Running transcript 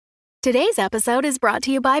Today's episode is brought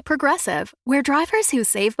to you by Progressive, where drivers who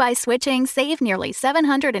save by switching save nearly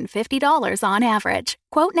 $750 on average.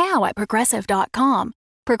 Quote now at Progressive.com.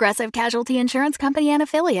 Progressive Casualty Insurance Company and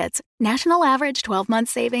Affiliates. National average 12-month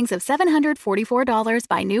savings of $744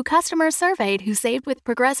 by new customers surveyed who saved with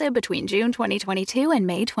Progressive between June 2022 and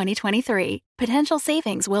May 2023. Potential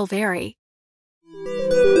savings will vary.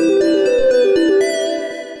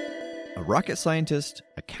 A rocket scientist,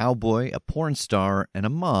 a cowboy, a porn star, and a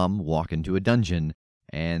mom walk into a dungeon,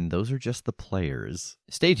 and those are just the players.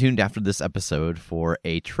 Stay tuned after this episode for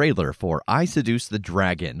a trailer for I Seduce the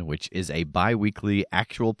Dragon, which is a bi-weekly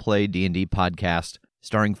actual play D&D podcast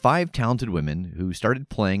starring 5 talented women who started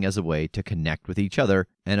playing as a way to connect with each other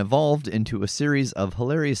and evolved into a series of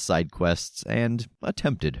hilarious side quests and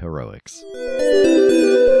attempted heroics.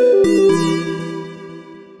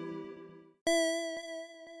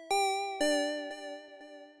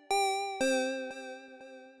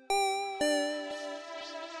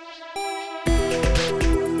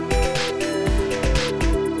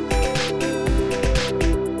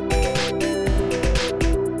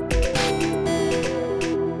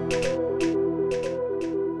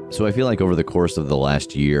 So I feel like over the course of the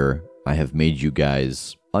last year, I have made you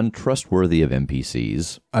guys untrustworthy of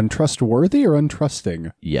NPCs. Untrustworthy or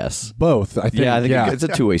untrusting? Yes. Both, I think. Yeah, I think it's a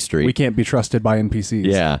two-way street. We can't be trusted by NPCs.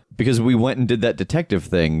 Yeah, because we went and did that detective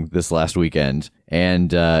thing this last weekend,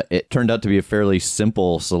 and it turned out to be a fairly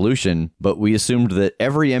simple solution, but we assumed that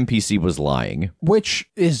every NPC was lying. Which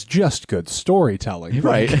is just good storytelling.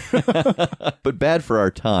 Right. But bad for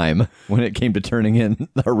our time when it came to turning in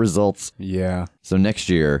our results. Yeah. So next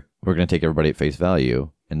year, we're going to take everybody at face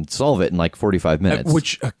value and solve it in like 45 minutes.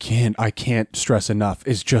 Which, again, I can't stress enough,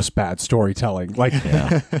 is just bad storytelling. Like,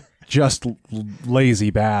 just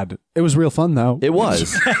lazy bad. It was real fun, though. It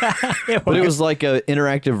was. But it was like an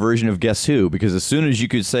interactive version of Guess Who, because as soon as you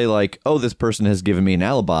could say, like, oh, this person has given me an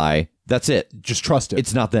alibi, that's it. Just trust it.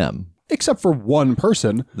 It's not them. Except for one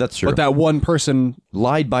person. That's true. But that one person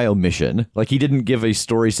lied by omission. Like, he didn't give a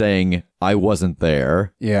story saying, I wasn't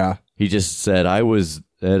there. Yeah. He just said, I was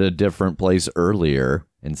at a different place earlier.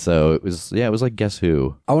 And so it was like Guess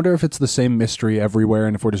Who. I wonder if it's the same mystery everywhere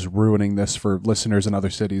and if we're just ruining this for listeners in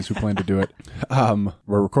other cities who plan to do it.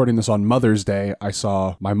 We're recording this on Mother's Day. I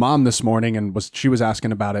saw my mom this morning and she was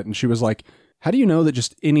asking about it, and she was like, how do you know that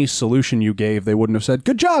just any solution you gave, they wouldn't have said,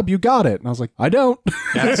 good job, you got it? And I was like, I don't.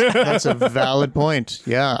 That's a valid point.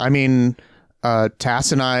 Yeah. I mean,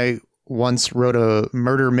 Tass and I once wrote a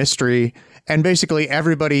murder mystery, and basically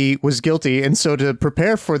everybody was guilty. And so to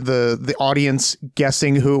prepare for the audience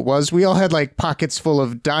guessing who it was, we all had like pockets full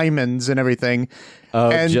of diamonds and everything. Oh,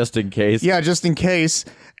 and, just in case. Yeah, just in case.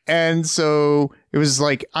 And so it was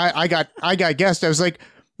like, I got guessed. I was like,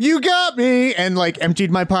 you got me, and like emptied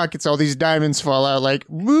my pockets. All these diamonds fall out like,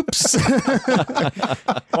 whoops.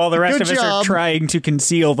 While the rest of us are trying to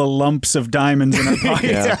conceal the lumps of diamonds in our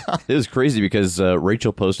pockets. Yeah. It was crazy because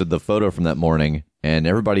Rachel posted the photo from that morning, and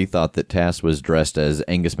everybody thought that Tass was dressed as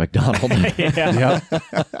Angus MacDonald.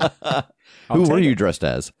 Who were you dressed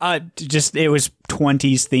as? It was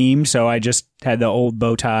 20s theme, so I just had the old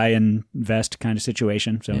bow tie and vest kind of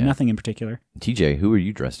situation, so nothing in particular. TJ, who were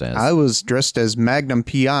you dressed as? I was dressed as Magnum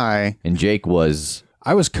P.I. And Jake was...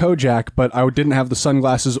 I was Kojak, but I didn't have the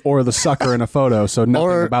sunglasses or the sucker in a photo, so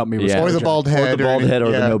nothing about me was Kojak. Or the bald head. Or the bald head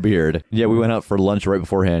or the no beard. Yeah, we went out for lunch right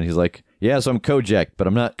beforehand. He's like, yeah, so I'm Kojak, but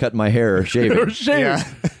I'm not cutting my hair or shaving. Yeah.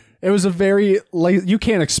 It was a very you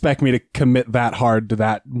can't expect me to commit that hard to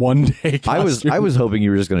that one day costume. I was hoping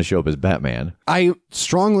you were just going to show up as Batman. I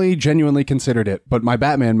strongly, genuinely considered it, but my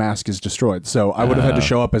Batman mask is destroyed, so I would have had to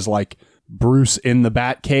show up as like Bruce in the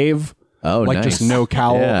Bat Cave. Oh, like nice. Just no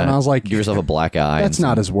cowl. Yeah. And I was like, give yourself a black eye. That's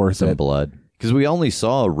not as worth some it. Blood. Because we only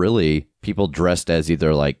saw really people dressed as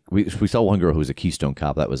either like we saw one girl who was a Keystone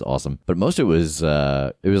Cop. That was awesome. But most of it was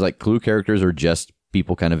like Clue characters or just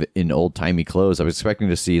people kind of in old timey clothes. I was expecting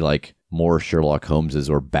to see like more Sherlock Holmeses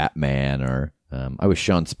or Batman or I was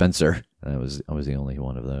Sean Spencer. I was the only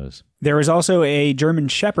one of those. There was also a German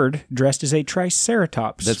Shepherd dressed as a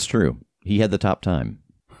Triceratops. That's true. He had the top time.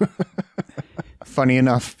 Funny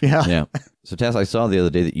enough, yeah. Yeah. So, Tass, I saw the other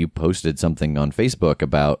day that you posted something on Facebook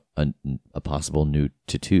about a possible new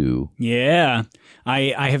tattoo. Yeah.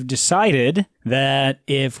 I have decided that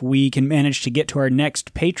if we can manage to get to our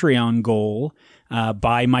next Patreon goal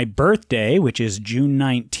by my birthday, which is June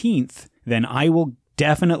 19th, then I will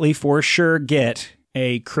definitely for sure get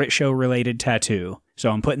a Crit Show related tattoo. So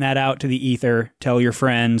I'm putting that out to the ether. Tell your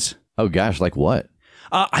friends. Oh, gosh, like what?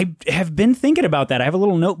 I have been thinking about that. I have a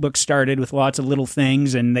little notebook started with lots of little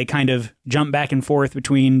things, and they kind of jump back and forth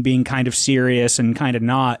between being kind of serious and kind of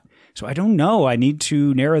not. So I don't know. I need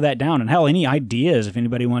to narrow that down. And hell, any ideas if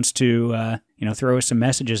anybody wants to, throw us some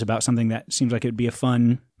messages about something that seems like it would be a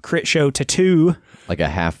fun crit show tattoo. Like a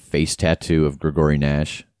half face tattoo of Grigori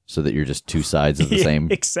Nash, so that you're just two sides of the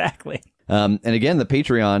same. Exactly. And again, the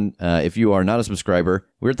Patreon, if you are not a subscriber,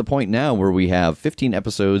 we're at the point now where we have 15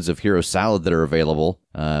 episodes of Hero Salad that are available.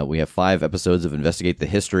 We have 5 episodes of Investigate the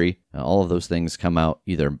History. All of those things come out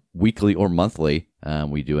either weekly or monthly.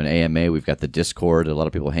 We do an AMA. We've got the Discord. A lot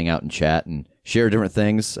of people hang out and chat and share different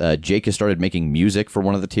things. Jake has started making music for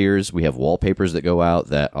one of the tiers. We have wallpapers that go out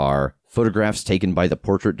that are photographs taken by the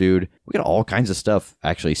portrait dude. We got all kinds of stuff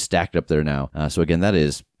actually stacked up there now. So again, that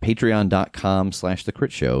is patreon.com/The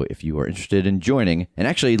Crit Show if you are interested in joining. And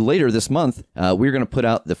actually later this month, we're going to put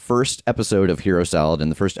out the first episode of Hero Salad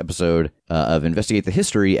and the first episode of Investigate the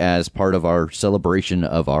History as part of our celebration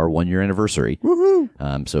of our 1-year anniversary.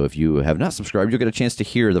 Woohoo! So if you have not subscribed, you'll get a chance to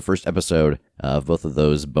hear the first episode of both of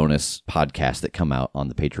those bonus podcasts that come out on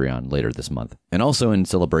the Patreon later this month. And also in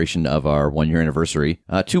celebration of our 1-year anniversary,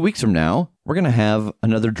 2 weeks from now, we're going to have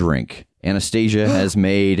another drink. Anastasia has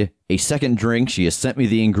made a second drink. She has sent me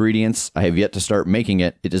the ingredients. I have yet to start making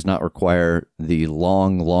it. It does not require the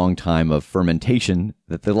long time of fermentation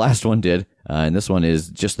that the last one did. And this one is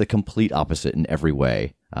just the complete opposite in every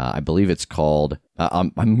way. I believe it's called,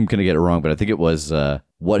 I'm going to get it wrong, but I think it was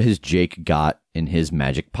What Has Jake Got in His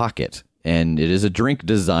Magic Pocket? And it is a drink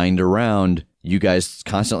designed around you guys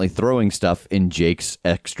constantly throwing stuff in Jake's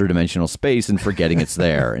extra-dimensional space and forgetting it's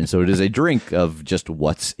there. And so it is a drink of just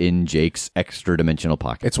what's in Jake's extra-dimensional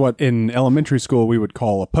pocket. It's what in elementary school we would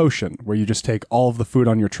call a potion, where you just take all of the food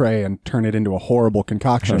on your tray and turn it into a horrible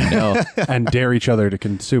concoction and dare each other to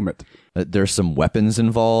consume it. There's some weapons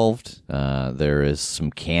involved. There is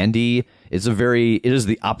some candy. It is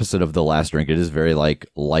the opposite of the last drink. It is very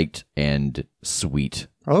light and sweet.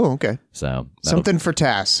 Oh, okay. So something for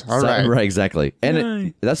Tass. All right. Right, exactly.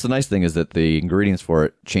 And that's the nice thing is that the ingredients for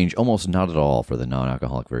it change almost not at all for the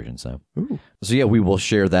non-alcoholic version. So yeah, we will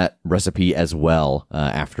share that recipe as well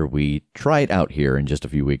after we try it out here in just a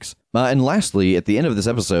few weeks. And lastly, at the end of this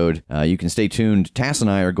episode, you can stay tuned. Tass and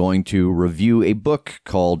I are going to review a book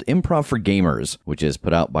called Improv for Gamers, which is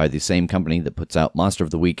put out by the same company that puts out Monster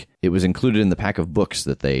of the Week. It was included in the pack of books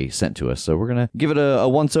that they sent to us. So we're going to give it a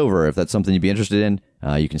once-over if that's something you'd be interested in.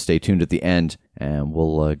 You can stay tuned at the end, and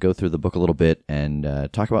we'll go through the book a little bit and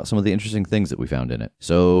talk about some of the interesting things that we found in it.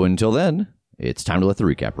 So until then, it's time to let the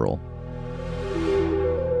recap roll.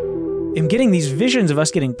 I'm getting these visions of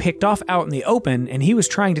us getting picked off out in the open, and he was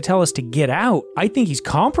trying to tell us to get out. I think he's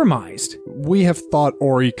compromised. We have thought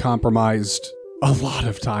Ori compromised a lot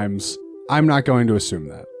of times. I'm not going to assume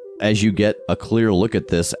that. As you get a clear look at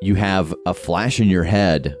this, you have a flash in your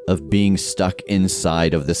head of being stuck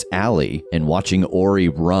inside of this alley and watching Ori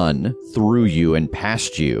run through you and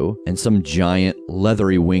past you, and some giant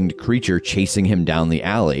leathery winged creature chasing him down the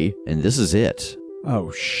alley, and this is it.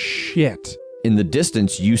 Oh, shit. In the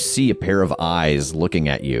distance, you see a pair of eyes looking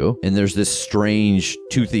at you, and there's this strange,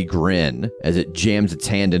 toothy grin as it jams its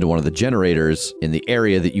hand into one of the generators, and the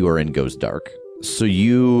area that you are in goes dark. So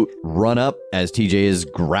you run up as TJ is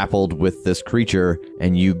grappled with this creature,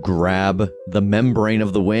 and you grab the membrane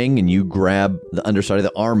of the wing, and you grab the underside of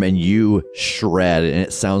the arm, and you shred, and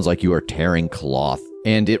it sounds like you are tearing cloth.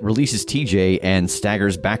 And it releases TJ and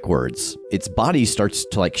staggers backwards. Its body starts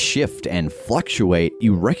to shift and fluctuate.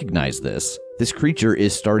 You recognize this. This creature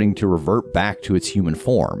is starting to revert back to its human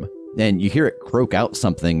form. And you hear it croak out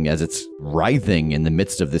something as it's writhing in the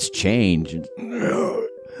midst of this change.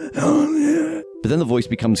 But then the voice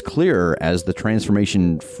becomes clearer as the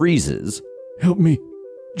transformation freezes. Help me,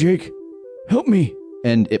 Jake. Help me.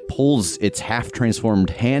 And it pulls its half-transformed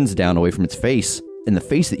hands down away from its face. And the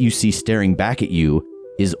face that you see staring back at you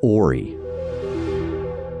is Ori.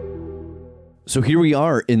 So here we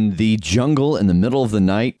are in the jungle in the middle of the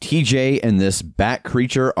night. TJ and this bat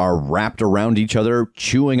creature are wrapped around each other,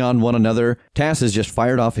 chewing on one another. Tass has just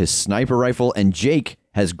fired off his sniper rifle, and Jake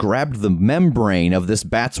has grabbed the membrane of this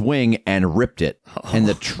bat's wing and ripped it. And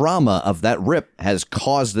the trauma of that rip has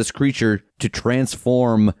caused this creature to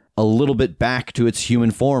transform a little bit back to its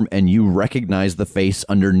human form, and you recognize the face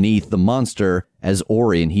underneath the monster as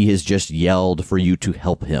Ori, and he has just yelled for you to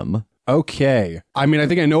help him. Okay. I mean, I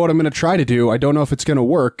think I know what I'm going to try to do. I don't know if it's going to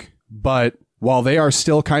work, but while they are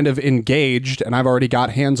still kind of engaged and I've already got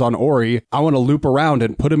hands on Ori, I want to loop around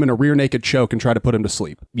and put him in a rear naked choke and try to put him to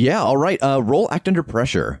sleep. Yeah, all right. Roll Act Under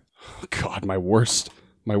Pressure. God, my worst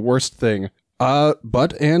thing.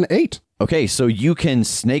 But an 8. Okay, so you can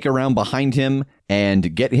snake around behind him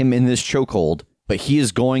and get him in this chokehold, but he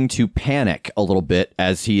is going to panic a little bit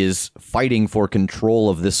as he is fighting for control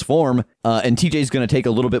of this form. And TJ's going to take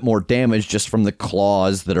a little bit more damage just from the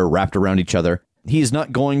claws that are wrapped around each other. He is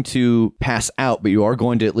not going to pass out, but you are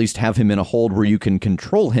going to at least have him in a hold where you can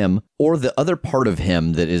control him, or the other part of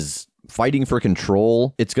him that is fighting for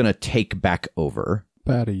control, it's going to take back over.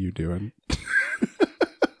 Bad are you doing?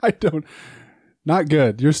 Not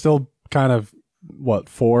good. You're still kind of, what,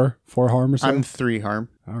 4 harm or so? I'm 3 harm.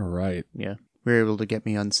 All right. Yeah. We were able to get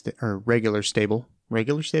me on regular stable.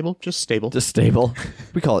 Regular stable? Just stable. Just stable.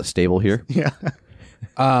 We call it stable here. Yeah.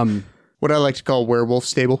 What I like to call werewolf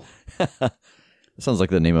stable. Sounds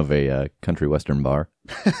like the name of a country western bar.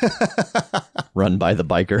 Run by the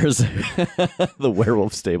bikers. The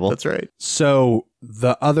werewolf stable. That's right. So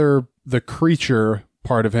the creature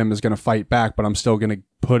part of him is going to fight back, but I'm still going to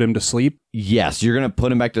put him to sleep? Yes, you're going to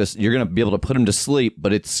put him back to... You're going to be able to put him to sleep,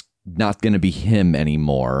 but it's not going to be him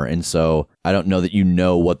anymore. And so I don't know that you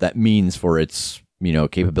know what that means for its,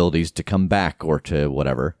 capabilities to come back or to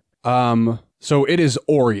whatever. So it is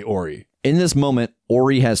Ori. In this moment,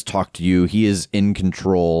 Ori has talked to you. He is in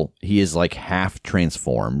control. He is like half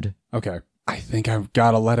transformed. Okay. I think I've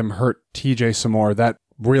got to let him hurt TJ some more. That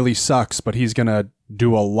really sucks, but he's going to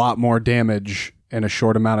do a lot more damage in a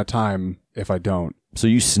short amount of time if I don't. So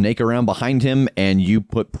you snake around behind him and you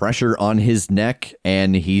put pressure on his neck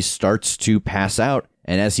and he starts to pass out.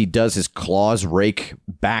 And as he does, his claws rake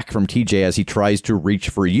back from TJ as he tries to reach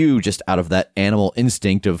for you just out of that animal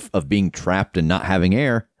instinct of being trapped and not having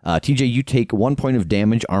air. TJ, you take 1 point of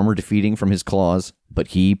damage, armor defeating from his claws, but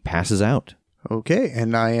he passes out. Okay,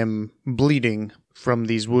 and I am bleeding from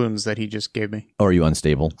these wounds that he just gave me. Or are you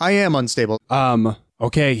unstable? I am unstable.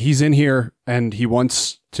 Okay, he's in here and he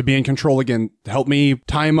wants to be in control again. Help me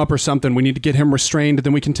tie him up or something. We need to get him restrained,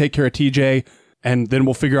 then we can take care of TJ. And then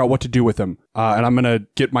we'll figure out what to do with him. And I'm going to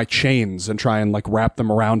get my chains and try and wrap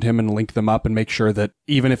them around him and link them up and make sure that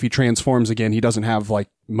even if he transforms again, he doesn't have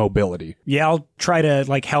mobility. Yeah, I'll try to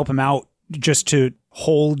help him out just to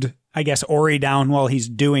hold, I guess, Ori down while he's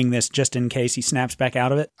doing this, just in case he snaps back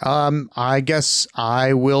out of it. I guess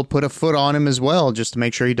I will put a foot on him as well, just to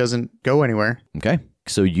make sure he doesn't go anywhere. Okay.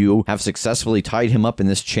 So you have successfully tied him up in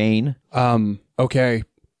this chain. Okay.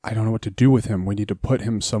 I don't know what to do with him. We need to put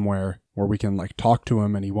him somewhere where we can talk to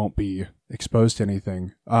him and he won't be exposed to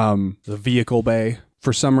anything. The vehicle bay.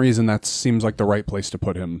 For some reason, that seems like the right place to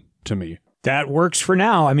put him to me. That works for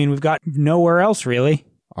now. I mean, we've got nowhere else really.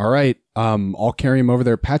 All right. I'll carry him over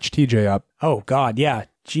there. Patch TJ up. Oh God. Yeah.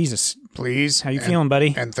 Jesus. Please. How you feeling,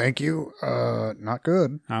 buddy? And thank you. Not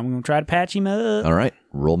good. I'm going to try to patch him up. All right.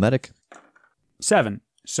 Roll medic. 7.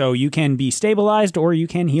 So you can be stabilized or you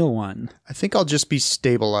can heal 1. I think I'll just be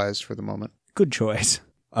stabilized for the moment. Good choice.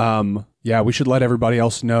 Yeah, we should let everybody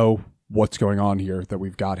else know what's going on here, that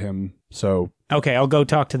we've got him. So, okay, I'll go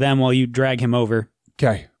talk to them while you drag him over.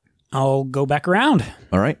 Okay. I'll go back around.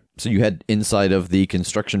 All right. So you head inside of the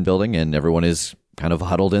construction building and everyone is kind of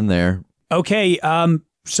huddled in there. Okay,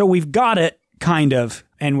 so we've got it, kind of,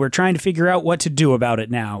 and we're trying to figure out what to do about it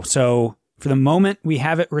now. So for the moment, we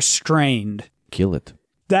have it restrained. Kill it.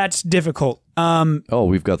 That's difficult. Oh,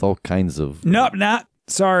 we've got all kinds of... Nope, not.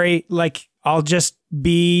 Sorry. I'll just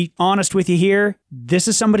be honest with you here. This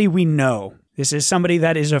is somebody we know. This is somebody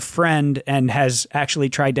that is a friend and has actually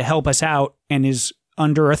tried to help us out and is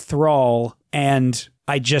under a thrall. And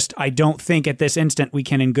I don't think at this instant we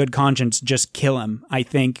can in good conscience just kill him. I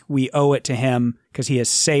think we owe it to him because he has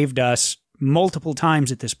saved us multiple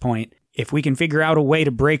times at this point. If we can figure out a way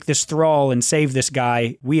to break this thrall and save this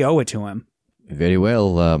guy, we owe it to him. Very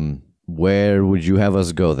well. Where would you have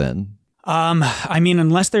us go then? I mean,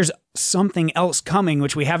 unless there's something else coming,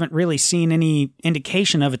 which we haven't really seen any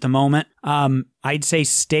indication of at the moment, I'd say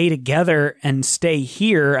stay together and stay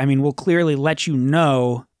here. I mean, we'll clearly let you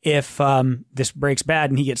know if this breaks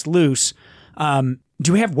bad and he gets loose.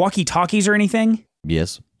 Do we have walkie-talkies or anything?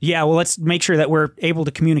 Yes. Yeah, well, let's make sure that we're able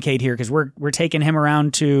to communicate here because we're taking him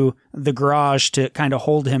around to the garage to kind of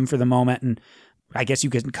hold him for the moment. And I guess you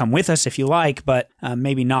can come with us if you like, but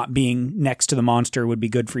maybe not being next to the monster would be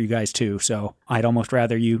good for you guys too. So I'd almost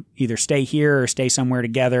rather you either stay here or stay somewhere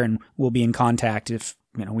together and we'll be in contact if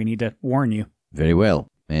we need to warn you. Very well.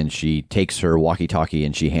 And she takes her walkie-talkie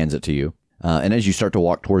and she hands it to you. And as you start to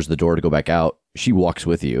walk towards the door to go back out, she walks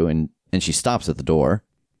with you and she stops at the door.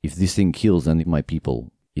 If this thing kills any of my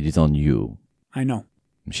people, it is on you. I know.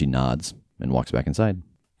 She nods and walks back inside.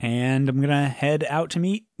 And I'm going to head out to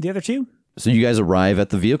meet the other two. So you guys arrive at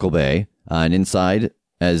the vehicle bay, and inside,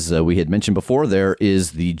 as we had mentioned before, there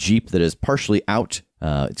is the Jeep that is partially out.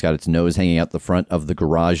 It's got its nose hanging out the front of the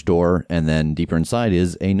garage door, and then deeper inside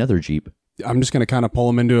is another Jeep. I'm just going to kind of pull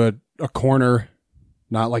him into a corner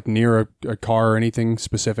not like near a car or anything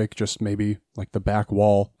specific, just maybe like the back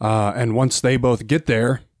wall. And once they both get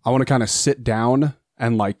there, I want to kind of sit down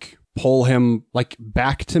and like pull him like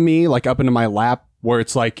back to me, like up into my lap, where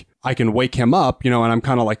it's like I can wake him up, and I'm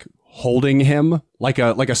kind of like holding him like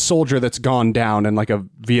a soldier that's gone down in like a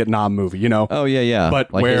Vietnam movie, Oh, yeah.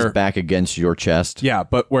 But like where his back against your chest. Yeah,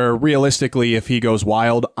 but where realistically, if he goes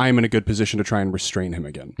wild, I'm in a good position to try and restrain him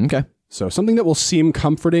again. Okay. So something that will seem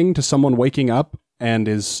comforting to someone waking up and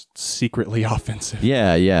is secretly offensive.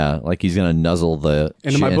 Yeah. Like he's going to nuzzle the...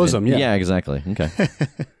 Into my bosom, yeah. Yeah, exactly. Okay.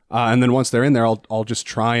 And then once they're in there, I'll just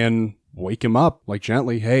try and wake him up, like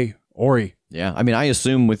gently. Hey, Ori. Yeah, I mean, I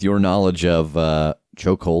assume with your knowledge of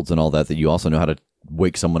chokeholds and all that you also know how to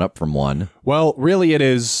wake someone up from one. Well, really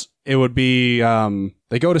it would be,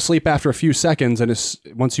 they go to sleep after a few seconds, and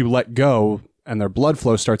once you let go and their blood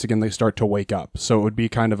flow starts again, they start to wake up. So it would be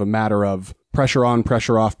kind of a matter of pressure on,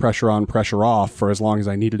 pressure off, pressure on, pressure off for as long as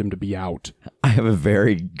I needed him to be out. I have a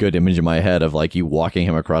very good image in my head of like you walking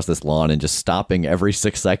him across this lawn and just stopping every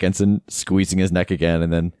 6 seconds and squeezing his neck again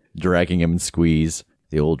and then dragging him and squeeze.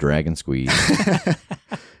 The old dragon squeeze.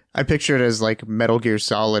 I picture it as like Metal Gear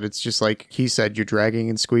Solid. It's just like he said, you're dragging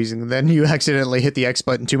and squeezing, and then you accidentally hit the X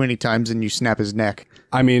button too many times and you snap his neck.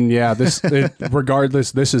 I mean, yeah,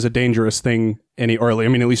 regardless, this is a dangerous thing. At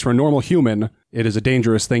least for a normal human, it is a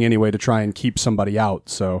dangerous thing anyway to try and keep somebody out.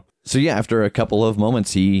 So yeah, after a couple of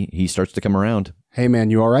moments, he starts to come around. Hey, man,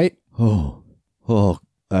 you all right? Oh,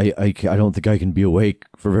 I don't think I can be awake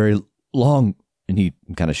for very long. And he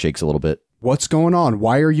kind of shakes a little bit. What's going on?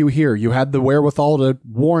 Why are you here? You had the wherewithal to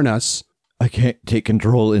warn us. I can't take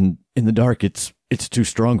control in the dark. It's too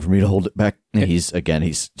strong for me to hold it back. And he's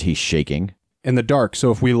shaking. In the dark. So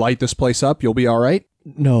if we light this place up, you'll be all right?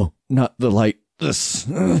 No, not the light. This.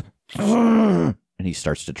 And he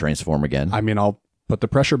starts to transform again. I mean, I'll put the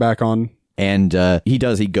pressure back on. And he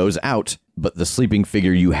does. He goes out, but the sleeping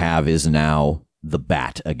figure you have is now the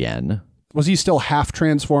bat again. Was he still half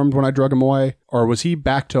transformed when I drug him away? Or was he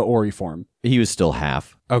back to Ori form? He was still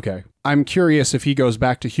half. Okay. I'm curious if he goes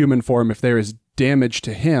back to human form, if there is damage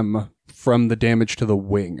to him from the damage to the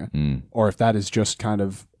wing. Or if that is just kind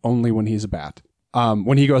of only when he's a bat.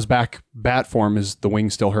 When he goes back bat form, is the wing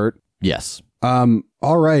still hurt? Yes. All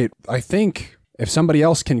right. I think if somebody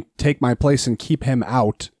else can take my place and keep him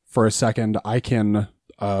out for a second, I can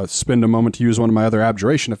spend a moment to use one of my other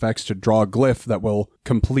abjuration effects to draw a glyph that will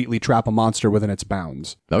completely trap a monster within its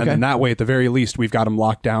bounds. Okay. And then that way, at the very least, we've got him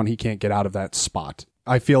locked down. He can't get out of that spot.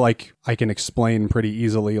 I feel like I can explain pretty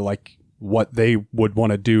easily, like, what they would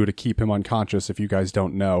want to do to keep him unconscious if you guys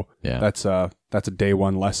don't know. Yeah. That's a day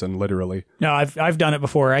one lesson, literally. No, I've done it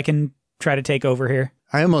before. I can try to take over here.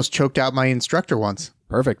 I almost choked out my instructor once.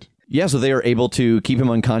 Perfect. Yeah, so they are able to keep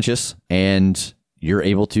him unconscious, and you're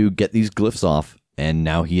able to get these glyphs off. And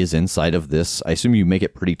now he is inside of this. I assume you make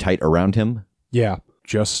it pretty tight around him? Yeah,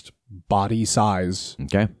 just body size.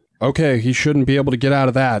 Okay, he shouldn't be able to get out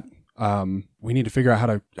of that. We need to figure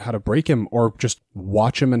out how to break him or just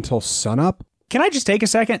watch him until sunup. Can I just take a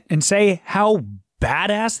second and say how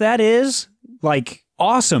badass that is? Like,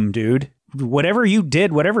 awesome, dude. Whatever you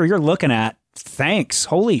did, whatever you're looking at, thanks.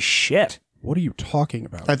 Holy shit. What are you talking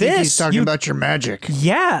about? I think he's talking about your magic.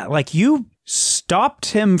 Yeah, like you stopped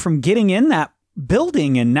him from getting in that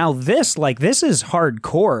building, and now this is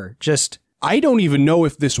hardcore. Just, I don't even know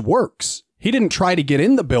if this works. He didn't try to get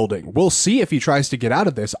in the building. We'll see if he tries to get out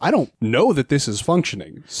of this. I don't know that this is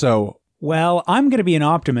functioning. So, well, I'm going to be an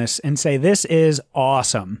optimist and say this is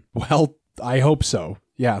awesome. Well, I hope so.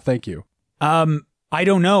 Yeah, thank you. I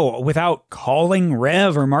don't know, without calling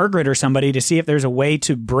Rev or Margaret or somebody to see if there's a way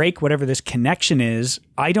to break whatever this connection is,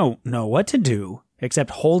 I don't know what to do.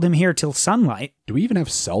 Except hold him here till sunlight. Do we even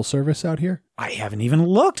have cell service out here? I haven't even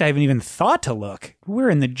looked. I haven't even thought to look.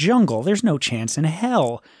 We're in the jungle. There's no chance in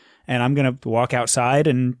hell. And I'm going to walk outside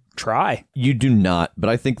and try. You do not,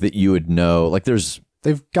 but I think that you would know. Like,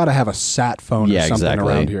 They've got to have a sat phone or something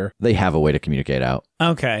around here. They have a way to communicate out.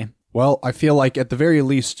 Okay. Well, I feel like at the very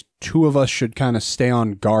least, two of us should kind of stay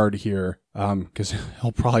on guard here, because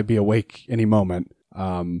he'll probably be awake any moment.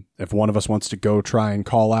 If one of us wants to go try and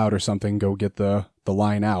call out or something, go get the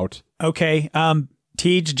line out. Okay.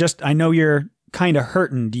 Tej, I know you're kind of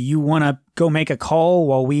hurting. Do you want to go make a call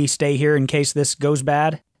while we stay here in case this goes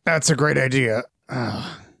bad? That's a great idea.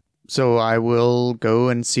 So I will go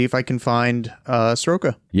and see if I can find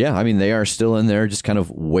Sroka. Yeah, I mean, they are still in there just kind of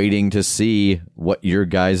waiting to see what your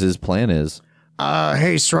guys' plan is.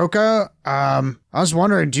 Hey, Sroka, I was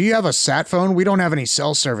wondering, do you have a sat phone? We don't have any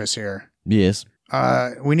cell service here. Yes.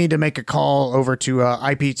 We need to make a call over to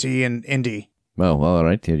IPT and Indy. Oh, well, all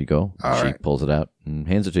right, here you go. All she right. pulls it out. and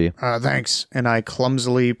hands it to you. Thanks. And I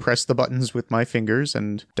clumsily press the buttons with my fingers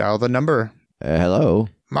and dial the number. Hello?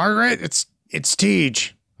 Margaret, it's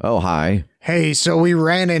Tej. Oh, hi. Hey, so we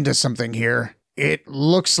ran into something here. It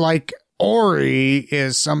looks like Ori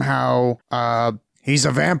is somehow, he's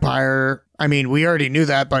a vampire. I mean, we already knew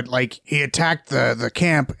that, but, like, he attacked the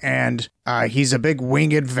camp, and he's a big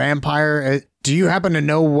winged vampire. Do you happen to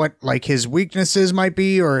know what, like, his weaknesses might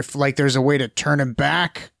be, or if, like, there's a way to turn him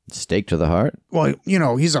back? Stake to the heart? Well, you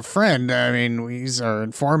know, he's a friend. I mean, he's our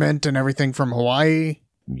informant and everything from Hawaii.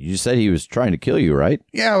 You said he was trying to kill you, right?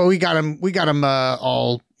 Yeah, well, we got him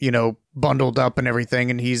all, you know, bundled up and everything,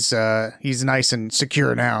 and he's nice and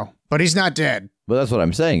secure now. But he's not dead. Well, that's what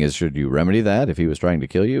I'm saying is, should you remedy that if he was trying to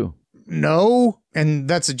kill you? No, and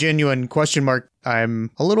that's a genuine question mark.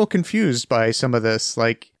 I'm a little confused by some of this.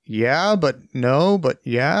 Like, yeah, but no, but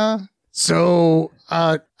yeah. So,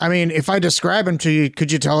 I mean, if I describe him to you,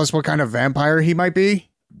 could you tell us what kind of vampire he might be?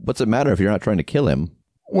 What's it matter if you're not trying to kill him?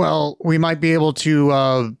 Well, we might be able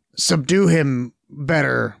to subdue him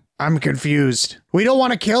better. I'm confused. We don't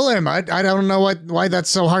want to kill him. I don't know why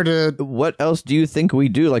that's so hard to... What else do you think we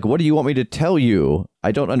do? Like, what do you want me to tell you?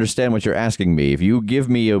 I don't understand what you're asking me. If you give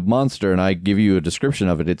me a monster and I give you a description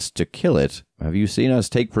of it, it's to kill it. Have you seen us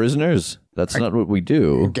take prisoners? That's not what we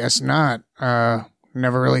do. Guess not.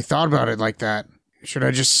 Never really thought about it like that. Should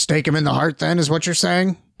I just stake him in the heart then, is what you're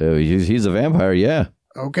saying? He's a vampire, yeah.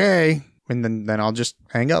 Okay. And then I'll just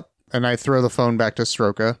hang up. And I throw the phone back to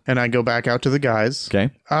Stroka, and I go back out to the guys. Okay.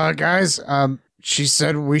 Guys, she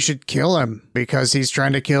said we should kill him because he's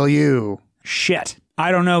trying to kill you. Shit.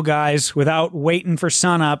 I don't know, guys. Without waiting for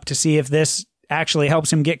sunup to see if this actually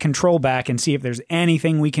helps him get control back and see if there's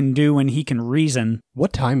anything we can do and he can reason.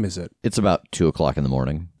 What time is it? It's about 2 o'clock in the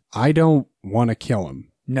morning. I don't want to kill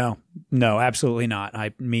him. No, absolutely not.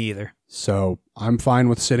 Me either. So I'm fine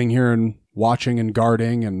with sitting here and watching and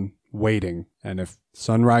guarding and waiting. And if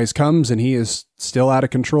sunrise comes and he is still out of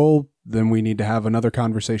control, then we need to have another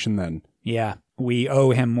conversation then. Yeah, we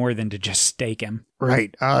owe him more than to just stake him.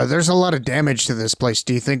 Right. There's a lot of damage to this place.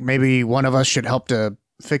 Do you think maybe one of us should help to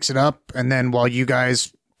fix it up? And then while you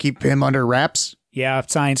guys keep him under wraps? Yeah,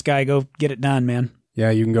 science guy, go get it done, man.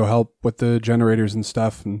 Yeah, you can go help with the generators and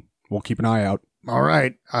stuff, and we'll keep an eye out. All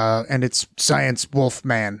right. And it's Science Wolf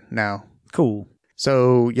Man now. Cool.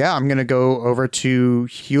 So, yeah, I'm going to go over to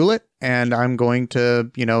Hewlett, and I'm going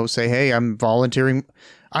to, say, hey, I'm volunteering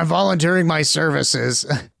my services.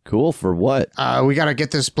 Cool, for what? We got to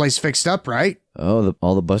get this place fixed up, right? Oh,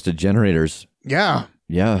 all the busted generators. Yeah.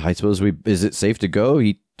 Yeah, I suppose is it safe to go?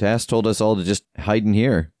 Tass told us all to just hide in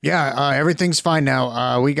here. Yeah, everything's fine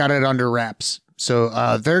now. We got it under wraps. So,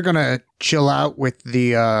 they're going to chill out with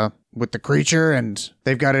the creature, and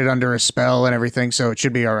they've got it under a spell and everything, so it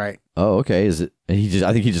should be all right. Oh, okay. Is it? I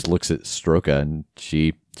think he just looks at Stroka, and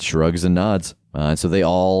she shrugs and nods. And so they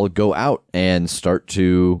all go out and start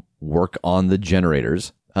to work on the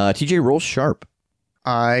generators. TJ, roll sharp.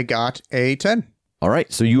 I got a 10. All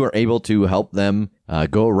right. So you are able to help them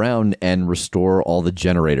go around and restore all the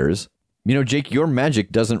generators. Jake, your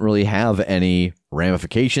magic doesn't really have any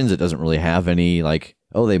ramifications. It doesn't really have any,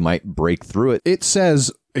 they might break through it. It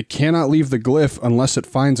says it cannot leave the glyph unless it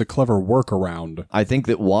finds a clever workaround. I think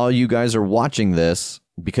that while you guys are watching this,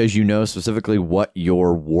 because you know specifically what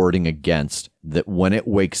you're warding against, that when it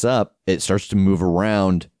wakes up, it starts to move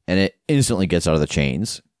around and it instantly gets out of the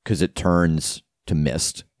chains because it turns to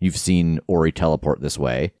mist. You've seen Ori teleport this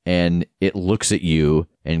way, and it looks at you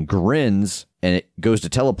and grins, and it goes to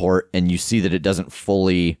teleport, and you see that it doesn't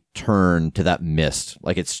fully turn to that mist.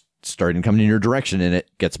 Like it's starting to come in your direction, and it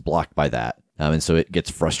gets blocked by that. And so it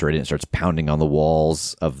gets frustrated and starts pounding on the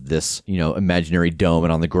walls of this, imaginary dome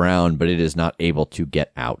and on the ground, but it is not able to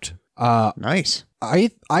get out. Nice. I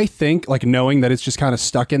think, knowing that it's just kind of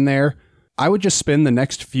stuck in there, I would just spend the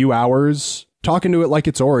next few hours talking to it like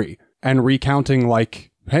it's Ori and recounting,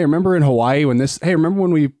 hey, remember in Hawaii remember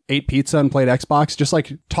when we ate pizza and played Xbox? Just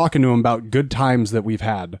talking to him about good times that we've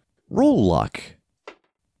had. Roll luck.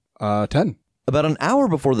 10. About an hour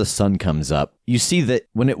before the sun comes up, you see that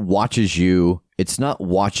when it watches you, it's not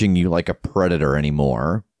watching you like a predator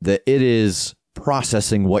anymore, that it is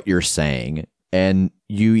processing what you're saying. And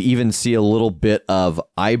you even see a little bit of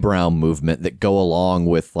eyebrow movement that go along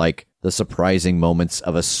with the surprising moments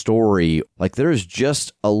of a story. There is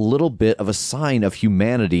just a little bit of a sign of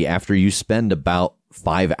humanity after you spend about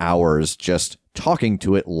 5 hours just talking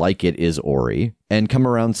to it like it is Ori. And come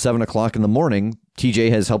around 7 o'clock in the morning,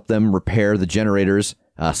 TJ has helped them repair the generators.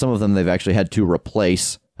 Some of them they've actually had to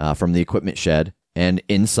replace from the equipment shed. And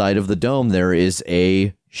inside of the dome, there is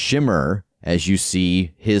a shimmer as you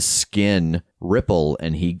see his skin ripple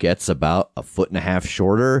and he gets about 1.5 feet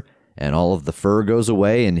shorter, and all of the fur goes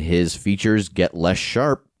away and his features get less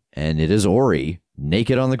sharp. And it is Ori,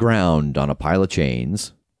 naked on the ground on a pile of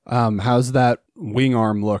chains. How's that wing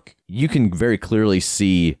arm look? You can very clearly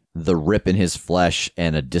see the rip in his flesh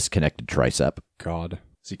and a disconnected tricep. God.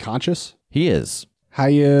 Is he conscious? He is. How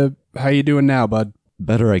you doing now, bud?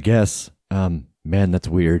 Better, I guess. Man, that's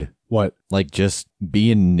weird. What? Like, just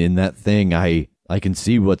being in that thing, I can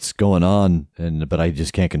see what's going on, but I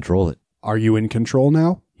just can't control it. Are you in control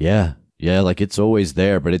now? Yeah, like it's always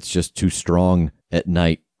there, but it's just too strong at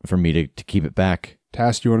night for me to keep it back.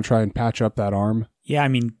 Tass, do you want to try and patch up that arm? Yeah, I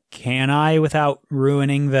mean, can I without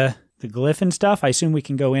ruining the glyph and stuff? I assume we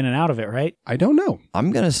can go in and out of it, right? I don't know.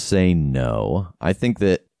 I'm going to say no. I think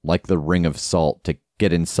that, like the ring of salt, to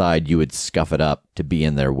get inside, you would scuff it up to be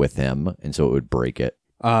in there with him, and so it would break it.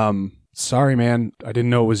 Sorry, man. I didn't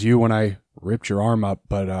know it was you when I ripped your arm up,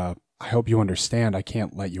 but I hope you understand I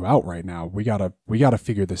can't let you out right now. We gotta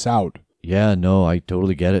figure this out. Yeah, no, I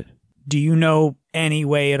totally get it. Do you know any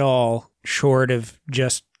way at all, short of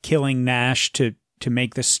just killing Nash, to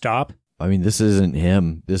make this stop? I mean, this isn't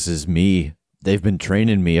him. This is me. They've been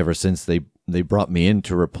training me ever since they brought me in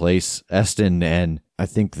to replace Eston, and I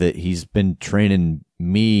think that he's been training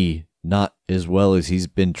me not as well as he's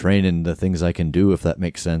been training the things I can do, if that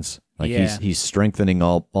makes sense. Like, yeah. he's strengthening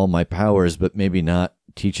all my powers, but maybe not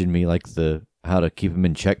teaching me like the how to keep him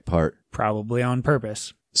in check part. Probably on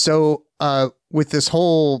purpose. So, with this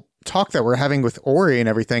whole talk that we're having with Ori and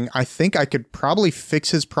everything, I think I could probably fix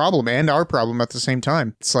his problem and our problem at the same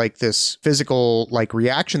time. It's like this physical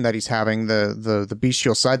reaction that he's having, the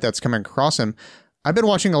bestial side that's coming across him. I've been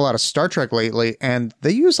watching a lot of Star Trek lately, and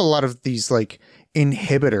they use a lot of these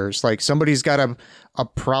inhibitors. Like, somebody's got a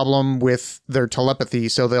problem with their telepathy,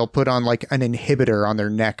 so they'll put on an inhibitor on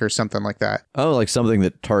their neck or something like that. Oh, like something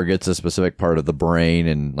that targets a specific part of the brain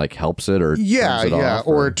and helps it, or turns it off,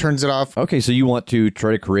 or it turns it off. Okay, so you want to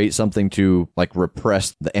try to create something to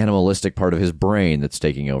repress the animalistic part of his brain that's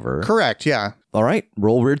taking over. Correct, yeah. All right,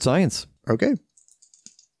 roll weird science. Okay.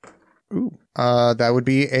 Ooh. That would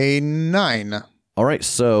be a 9. All right,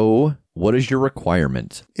 so what is your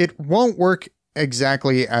requirement? It won't work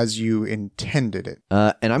exactly as you intended it.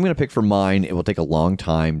 And I'm going to pick for mine. It will take a long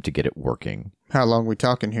time to get it working. How long are we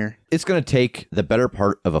talking here? It's going to take the better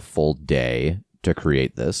part of a full day to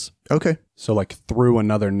create this. Okay. So through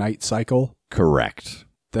another night cycle? Correct.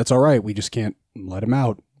 That's all right. We just can't let him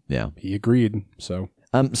out. Yeah. He agreed, so...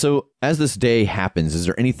 So as this day happens, is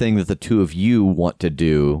there anything that the two of you want to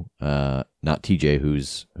do? Not TJ,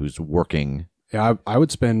 who's working. Yeah, I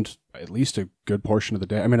would spend at least a good portion of the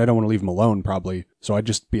day. I mean, I don't want to leave him alone, probably. So I'd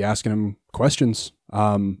just be asking him questions.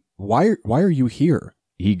 Why are you here?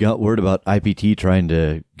 He got word about IPT trying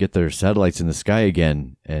to get their satellites in the sky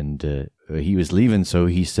again, and he was leaving, so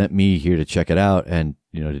he sent me here to check it out and,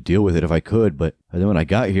 to deal with it if I could. But then when I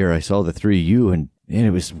got here, I saw the three of you, and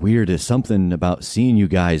it was weird. There's something about seeing you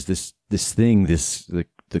guys, this thing, the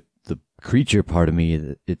creature part of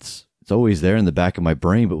me, it's always there in the back of my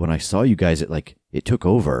brain, but when I saw you guys, it took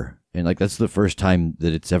over. And that's the first time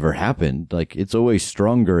that it's ever happened. It's always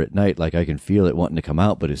stronger at night. I can feel it wanting to come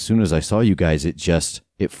out, but as soon as I saw you guys,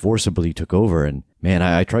 it forcibly took over. And man,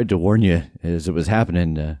 I tried to warn you as it was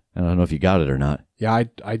happening. I don't know if you got it or not. Yeah,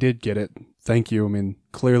 I did get it. Thank you. I mean,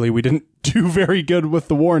 clearly we didn't do very good with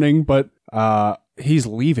the warning, but he's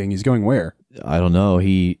leaving. He's going where? I don't know.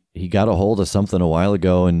 He got a hold of something a while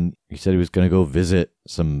ago, and he said he was going to go visit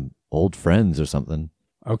some old friends or something.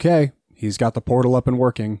 Okay. He's got the portal up and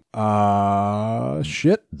working.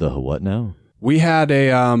 Shit. The what now? We had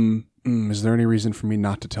a, is there any reason for me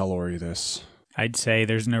not to tell Ori this? I'd say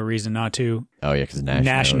there's no reason not to. Oh, yeah, because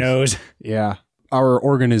Nash knows. Yeah. Our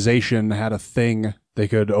organization had a thing. They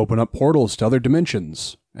could open up portals to other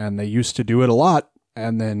dimensions, and they used to do it a lot.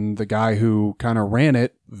 And then the guy who kind of ran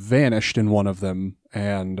it vanished in one of them,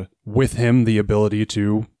 and with him, the ability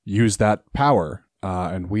to use that power.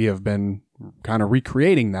 And we have been kind of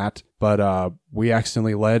recreating that, but we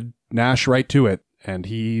accidentally led Nash right to it, and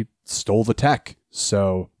he stole the tech.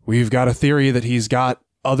 So we've got a theory that he's got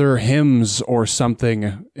other hymns or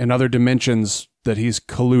something in other dimensions that he's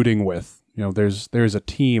colluding with. There's a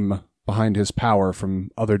team behind his power from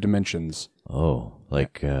other dimensions. Oh,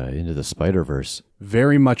 Into the Spider-Verse.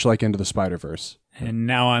 Very much like Into the Spider-Verse. And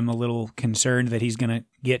now I'm a little concerned that he's going to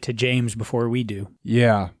get to James before we do.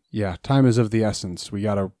 Yeah. Time is of the essence. We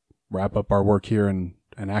got to wrap up our work here and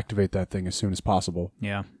activate that thing as soon as possible.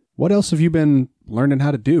 Yeah. What else have you been learning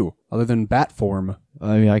how to do other than bat form?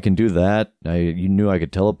 I mean, I can do that. You knew I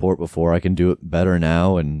could teleport before. I can do it better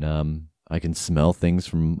now, and I can smell things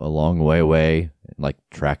from a long way away, like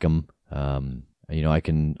track them. I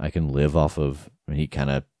can live off of. I mean, he kind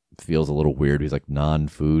of feels a little weird. He's like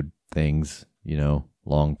non-food things,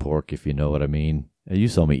 long pork, if you know what I mean. You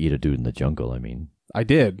saw me eat a dude in the jungle. I mean, I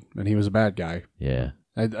did, and he was a bad guy. Yeah.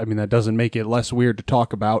 I mean, that doesn't make it less weird to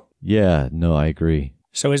talk about. Yeah, no, I agree.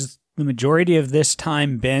 So has the majority of this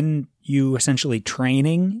time been you essentially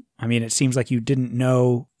training? I mean, it seems like you didn't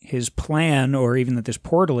know his plan or even that this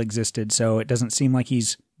portal existed, so it doesn't seem like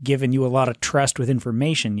he's given you a lot of trust with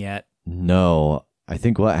information yet. No, I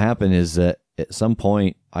think what happened is that at some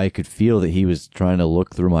point I could feel that he was trying to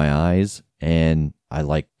look through my eyes, and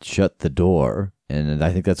I shut the door. And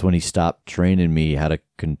I think that's when he stopped training me how to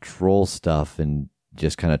control stuff and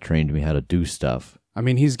just kind of trained me how to do stuff. I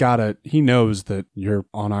mean, he knows that you're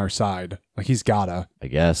on our side. He's gotta. I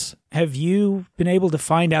guess. Have you been able to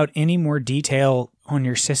find out any more detail on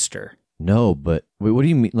your sister? No, but wait, what do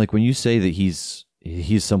you mean? When you say that he's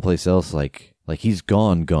someplace else, like he's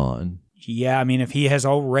gone. Yeah, I mean, if he has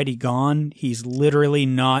already gone, he's literally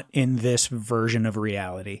not in this version of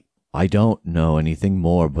reality. I don't know anything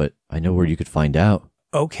more, but I know where you could find out.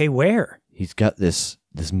 Okay, where? He's got this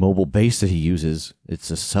mobile base that he uses. It's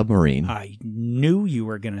a submarine. I knew you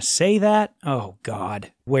were going to say that. Oh,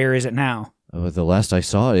 God. Where is it now? The last I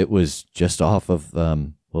saw it was just off of,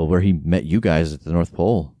 where he met you guys at the North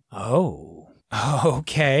Pole. Oh.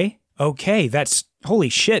 Okay. That's... Holy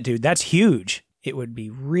shit, dude. That's huge. It would be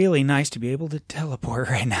really nice to be able to teleport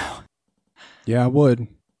right now. Yeah, it would.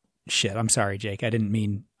 Shit, I'm sorry, Jake. I didn't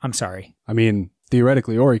mean... I'm sorry. I mean,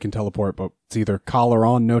 theoretically, Ori can teleport, but it's either collar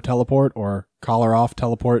on, no teleport, or collar off,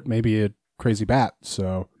 teleport, maybe a crazy bat.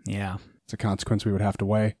 So yeah, it's a consequence we would have to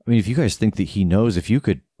weigh. I mean, if you guys think that he knows, if you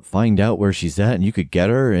could find out where she's at and you could get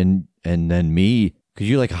her and then me, could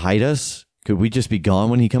you hide us? Could we just be gone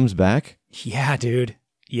when he comes back? Yeah, dude.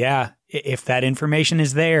 Yeah. If that information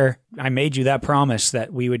is there, I made you that promise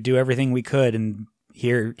that we would do everything we could, and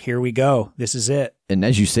here we go. This is it. And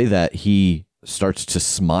as you say that, he starts to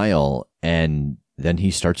smile, and then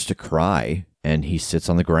he starts to cry, and he sits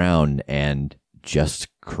on the ground and just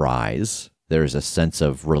cries. There's a sense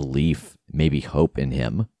of relief, maybe hope in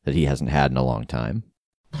him that he hasn't had in a long time.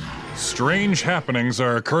 Strange happenings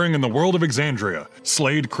are occurring in the world of Exandria.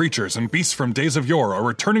 Slayed creatures and beasts from days of yore are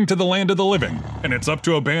returning to the land of the living, and it's up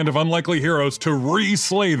to a band of unlikely heroes to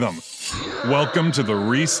re-slay them. Welcome to the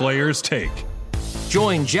Re-Slayer's Take.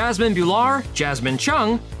 Join Jasmine Bular, Jasmine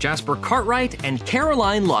Chung, Jasper Cartwright, and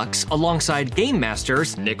Caroline Lux alongside Game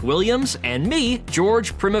Masters Nick Williams and me,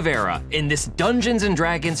 George Primavera, in this Dungeons &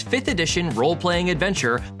 Dragons 5th edition role-playing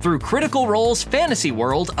adventure through Critical Role's fantasy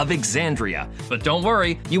world of Exandria. But don't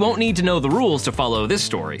worry, you won't need to know the rules to follow this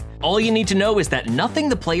story. All you need to know is that nothing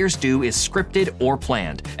the players do is scripted or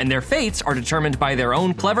planned, and their fates are determined by their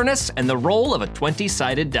own cleverness and the roll of a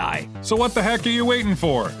 20-sided die. So what the heck are you waiting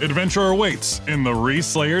for? Adventure awaits in the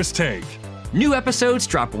Re-Slayer's Take. New episodes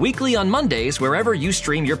drop weekly on Mondays wherever you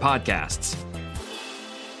stream your podcasts.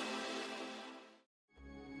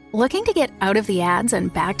 Looking to get out of the ads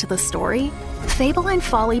and back to the story? Fable and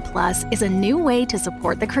Folly Plus is a new way to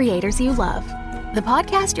support the creators you love. The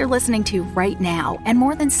podcast you're listening to right now and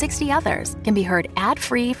more than 60 others can be heard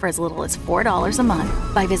ad-free for as little as $4 a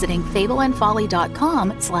month by visiting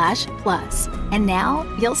fableandfolly.com/plus. And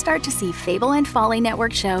now you'll start to see Fable and Folly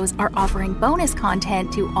Network shows are offering bonus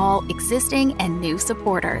content to all existing and new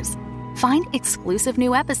supporters. Find exclusive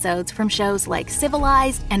new episodes from shows like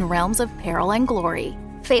Civilized and Realms of Peril and Glory.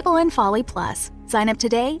 Fable and Folly Plus. Sign up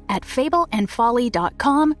today at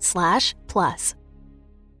fableandfolly.com/plus.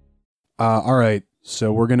 All right.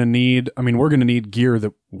 So we're going to need gear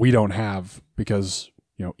that we don't have because,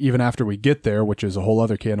 even after we get there, which is a whole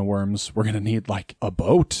other can of worms, we're going to need a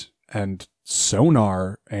boat and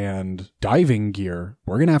sonar and diving gear.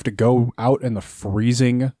 We're going to have to go out in the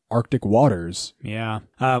freezing Arctic waters. Yeah.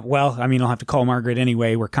 I'll have to call Margaret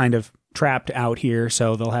anyway. We're kind of trapped out here,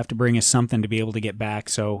 so they'll have to bring us something to be able to get back.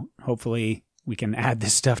 So hopefully we can add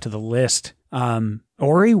this stuff to the list.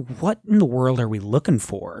 Ori, what in the world are we looking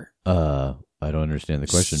for? I don't understand the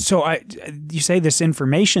question. So you say this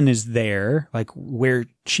information is there, where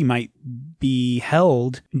she might be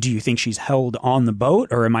held. Do you think she's held on the boat,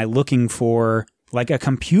 or am I looking for a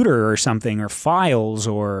computer or something, or files,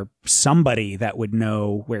 or somebody that would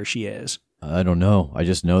know where she is? I don't know. I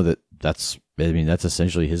just know that's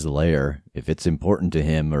essentially his lair. If it's important to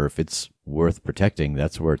him or if it's worth protecting,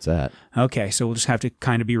 that's where it's at. Okay, so we'll just have to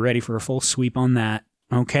kind of be ready for a full sweep on that.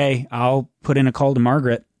 Okay, I'll put in a call to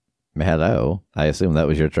Margaret. Hello. I assume that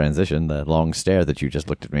was your transition, the long stare that you just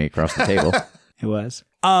looked at me across the table. It was.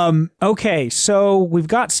 Okay, so we've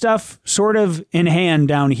got stuff sort of in hand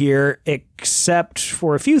down here, except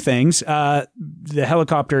for a few things. The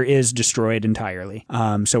helicopter is destroyed entirely,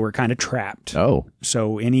 so we're kind of trapped. Oh.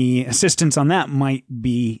 So any assistance on that might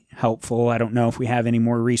be helpful. I don't know if we have any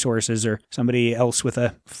more resources or somebody else with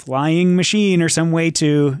a flying machine or some way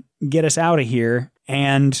to get us out of here.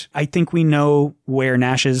 And I think we know where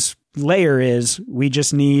Nash's layer is. We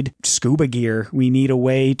just need scuba gear. We need a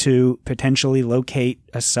way to potentially locate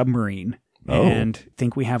a submarine. Oh. And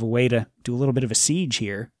think we have a way to do a little bit of a siege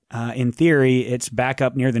here. In theory, it's back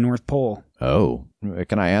up near the North Pole. Oh.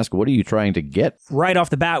 Can I ask, what are you trying to get? Right off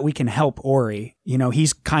the bat, we can help Ori. You know,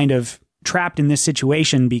 he's kind of trapped in this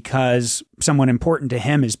situation because someone important to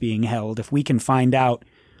him is being held. If we can find out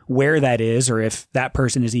where that is, or if that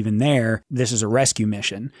person is even there, this is a rescue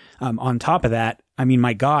mission. On top of that, I mean,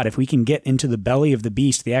 my God, if we can get into the belly of the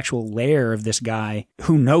beast, the actual lair of this guy,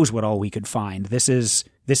 who knows what all we could find. This is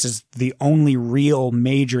the only real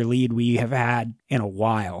major lead we have had in a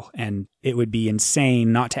while, and it would be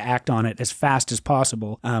insane not to act on it as fast as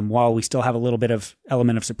possible while we still have a little bit of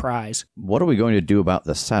element of surprise. What are we going to do about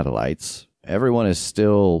the satellites? Everyone is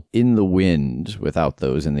still in the wind without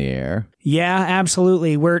those in the air. Yeah,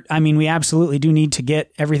 absolutely. We absolutely do need to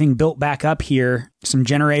get everything built back up here. Some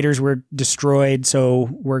generators were destroyed, so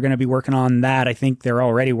we're going to be working on that. I think they're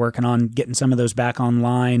already working on getting some of those back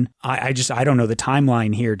online. I don't know the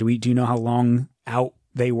timeline here. Do you know how long out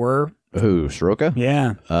they were? Who, Soroka?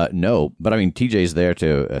 Yeah. No, but I mean, TJ's there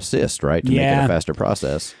to assist, right? To make it a faster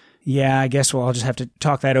process. Yeah, I guess I'll just have to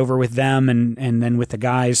talk that over with them and then with the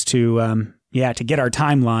guys to get our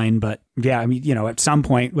timeline. But yeah, I mean, at some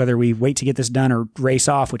point, whether we wait to get this done or race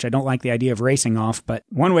off, which I don't like the idea of racing off, but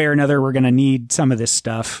one way or another, we're going to need some of this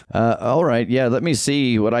stuff. All right. Yeah, let me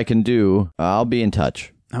see what I can do. I'll be in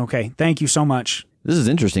touch. Okay. Thank you so much. This is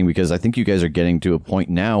interesting because I think you guys are getting to a point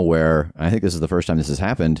now where I think this is the first time this has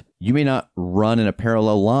happened. You may not run in a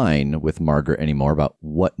parallel line with Margaret anymore about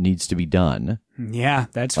what needs to be done. Yeah,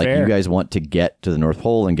 that's like fair. You guys want to get to the North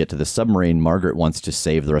Pole and get to the submarine. Margaret wants to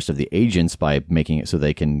save the rest of the agents by making it so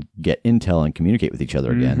they can get intel and communicate with each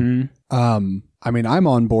other again. I mean, I'm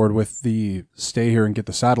on board with the stay here and get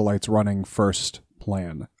the satellites running first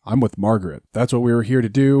plan. I'm with Margaret. That's what we were here to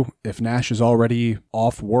do. If Nash is already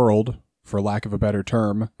off-world, for lack of a better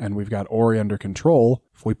term, and we've got Ori under control,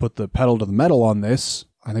 if we put the pedal to the metal on this,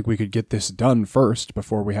 I think we could get this done first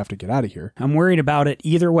before we have to get out of here. I'm worried about it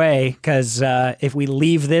either way, because if we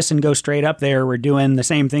leave this and go straight up there, we're doing the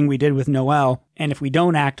same thing we did with Noel. And if we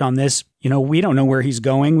don't act on this, we don't know where he's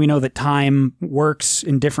going. We know that time works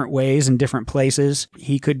in different ways in different places.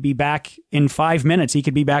 He could be back in 5 minutes. He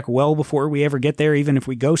could be back well before we ever get there, even if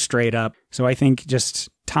we go straight up. So I think just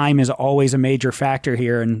time is always a major factor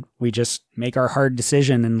here, and we just make our hard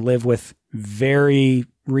decision and live with very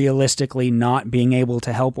realistically not being able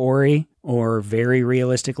to help Ori, or very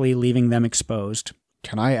realistically leaving them exposed.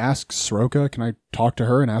 Can I ask Soroka? Can I talk to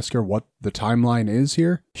her and ask her what the timeline is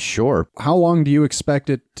here? Sure. How long do you expect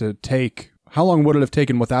it to take? How long would it have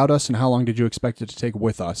taken without us, and how long did you expect it to take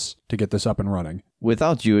with us to get this up and running?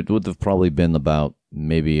 Without you, it would have probably been about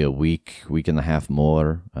maybe a week and a half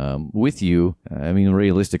more. With you, I mean,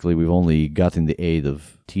 realistically, we've only gotten the aid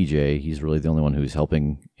of TJ. He's really the only one who's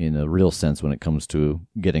helping in a real sense when it comes to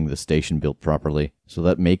getting the station built properly. So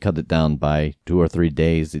that may cut it down by 2 or 3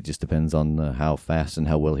 days. It just depends on how fast and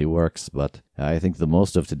how well he works. But I think the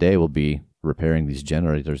most of today will be repairing these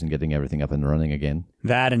generators and getting everything up and running again.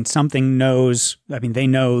 That, and something knows, they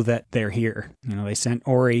know that they're here. They sent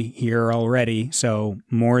Ori here already, so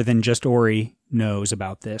more than just Ori knows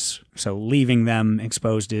about this. So leaving them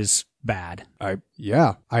exposed is bad. I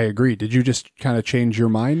agree. Did you just kind of change your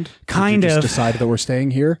mind? Kind Did you of. just decide that we're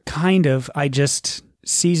staying here? Kind of.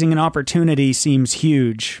 Seizing an opportunity seems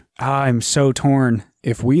huge. I'm so torn.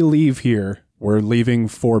 If we leave here, we're leaving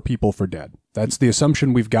 4 people for dead. That's the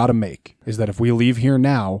assumption we've got to make, is that if we leave here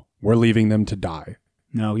now, we're leaving them to die.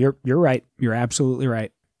 No, you're right. You're absolutely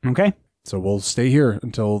right. Okay. So we'll stay here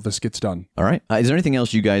until this gets done. All right. Is there anything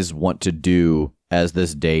else you guys want to do as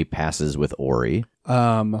this day passes with Ori?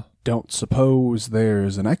 Don't suppose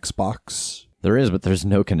there's an Xbox? There is, but there's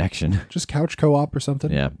no connection. Just couch co-op or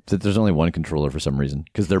something? Yeah. There's only one controller for some reason,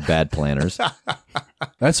 because they're bad planners.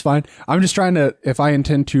 That's fine. I'm just trying to, if I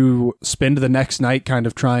intend to spend the next night kind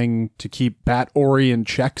of trying to keep Bat Ori in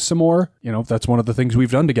check some more, that's one of the things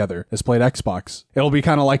we've done together, is played Xbox. It'll be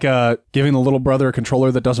kind of like a giving the little brother a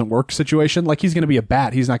controller that doesn't work situation. Like, he's going to be a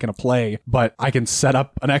bat, he's not going to play, but I can set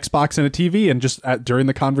up an Xbox and a TV and just during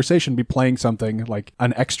the conversation be playing something, like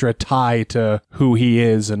an extra tie to who he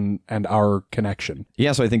is and our connection.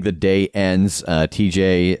 Yeah, so I think the day ends.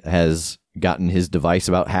 TJ has gotten his device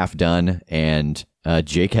about half done, and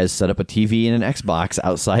Jake has set up a TV and an Xbox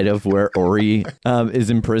outside of where Ori is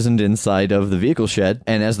imprisoned inside of the vehicle shed.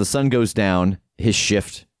 And as the sun goes down, his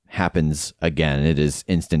shift happens again. It is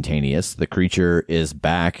instantaneous. The creature is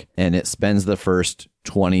back, and it spends the first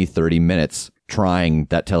 20, 30 minutes trying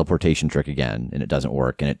that teleportation trick again, and it doesn't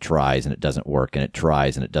work, and it tries, and it doesn't work, and it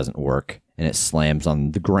tries, and it doesn't work, and it slams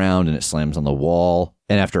on the ground, and it slams on the wall,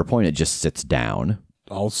 and after a point, it just sits down.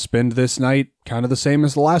 I'll spend this night kind of the same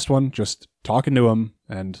as the last one, just talking to him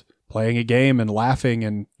and playing a game and laughing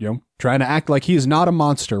and, trying to act like he's not a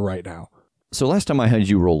monster right now. So last time I had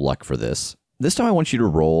you roll luck for this. This time I want you to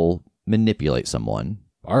roll manipulate someone.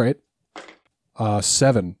 All right.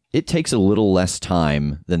 7. It takes a little less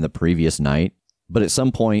time than the previous night, but at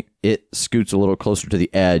some point it scoots a little closer to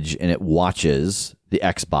the edge and it watches the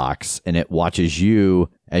Xbox and it watches you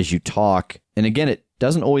as you talk. And again, it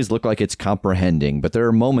doesn't always look like it's comprehending, but there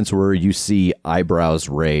are moments where you see eyebrows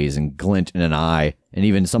raise and glint in an eye, and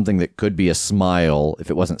even something that could be a smile if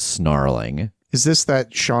it wasn't snarling. Is this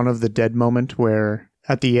that Shaun of the Dead moment where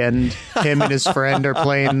at the end, him and his friend are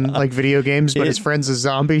playing like video games, but his friend's a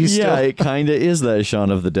zombie Yeah, still? it kind of is that Shaun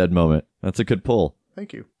of the Dead moment. That's a good pull.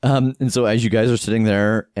 Thank you. And so as you guys are sitting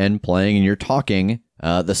there and playing and you're talking,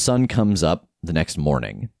 the sun comes up the next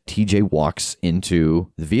morning. TJ walks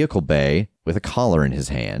into the vehicle bay with a collar in his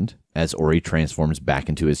hand as Ori transforms back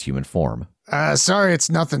into his human form. Sorry, it's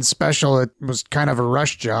nothing special. It was kind of a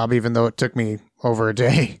rush job, even though it took me over a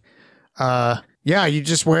day. Yeah, you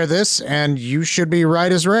just wear this and you should be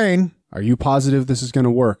right as rain. Are you positive this is going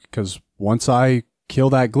to work? Because once I kill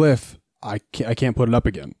that glyph, I can't put it up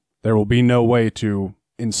again. There will be no way to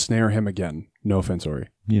ensnare him again. No offense, Ori.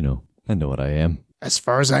 I know what I am. As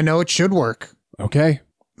far as I know, it should work. Okay.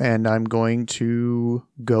 And I'm going to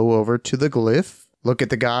go over to the glyph, look at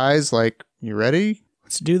the guys like, you ready?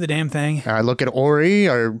 Let's do the damn thing. I look at Ori,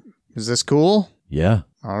 is this cool? Yeah.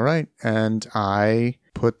 All right. And I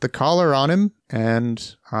put the collar on him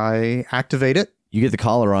and I activate it. You get the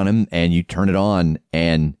collar on him and you turn it on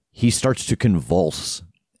and he starts to convulse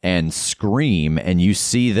and scream, and you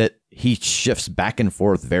see that he shifts back and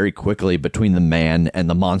forth very quickly between the man and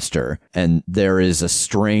the monster. And there is a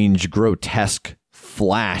strange, grotesque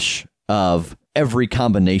flash of every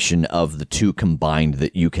combination of the two combined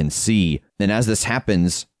that you can see. And as this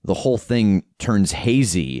happens, the whole thing turns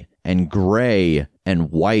hazy and gray and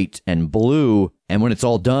white and blue. And when it's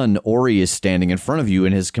all done, Ori is standing in front of you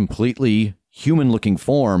in his completely human-looking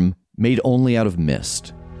form, made only out of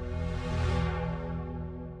mist.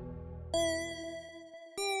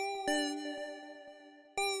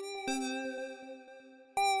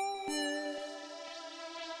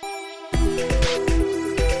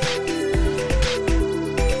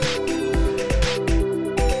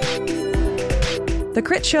 The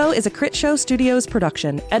Crit Show is a Crit Show Studios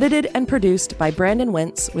production, edited and produced by Brandon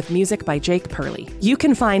Wentz with music by Jake Purley. You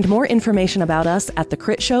can find more information about us at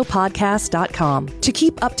thecritshowpodcast.com. To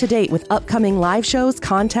keep up to date with upcoming live shows,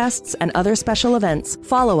 contests, and other special events,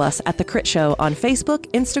 follow us at The Crit Show on Facebook,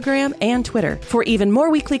 Instagram, and Twitter. For even more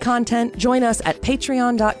weekly content, join us at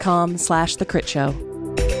patreon.com/thecritshow.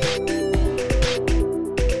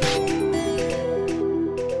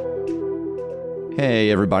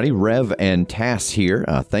 Hey everybody, Rev and Tass here.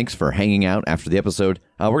 Thanks for hanging out after the episode.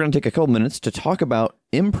 We're going to take a couple minutes to talk about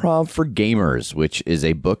Improv for Gamers, which is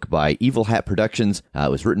a book by Evil Hat Productions.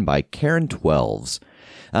 It was written by Karen Twelves.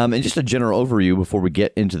 And just a general overview before we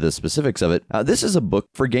get into the specifics of it. This is a book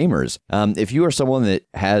for gamers. If you are someone that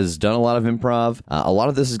has done a lot of improv, a lot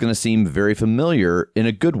of this is going to seem very familiar in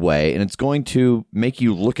a good way, and it's going to make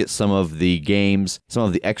you look at some of the games, some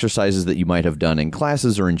of the exercises that you might have done in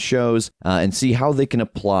classes or in shows, and see how they can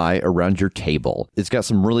apply around your table. It's got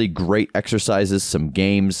some really great exercises, some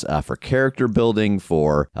games for character building,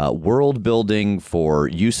 for world building, for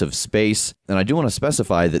use of space. And I do want to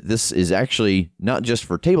specify that this is actually not just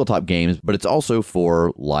for tabletop games, but it's also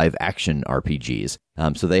for live action RPGs.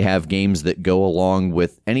 So they have games that go along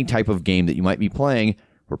with any type of game that you might be playing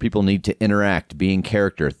where people need to interact, be in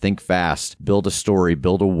character, think fast, build a story,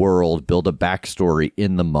 build a world, build a backstory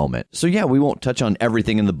in the moment. So yeah, we won't touch on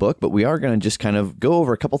everything in the book, but we are going to just kind of go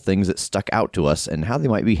over a couple things that stuck out to us and how they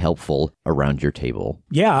might be helpful around your table.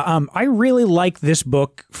 Yeah, I really like this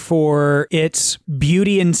book for its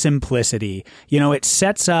beauty and simplicity. You know, it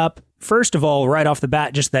sets up, first of all, right off the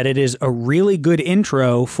bat, just that it is a really good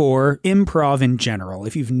intro for improv in general.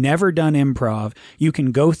 If you've never done improv, you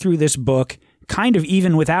can go through this book kind of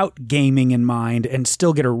even without gaming in mind and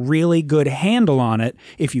still get a really good handle on it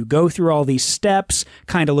if you go through all these steps,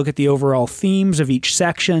 kind of look at the overall themes of each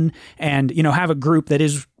section, and, you know, have a group that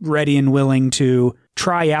is ready and willing to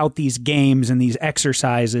try out these games and these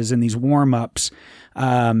exercises and these warm-ups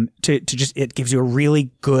it gives you a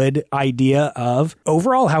really good idea of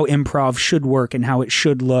overall how improv should work and how it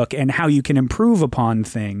should look and how you can improve upon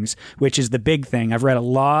things, which is the big thing. I've read a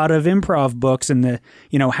lot of improv books and the,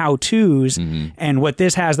 how-tos, and what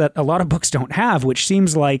this has that a lot of books don't have, which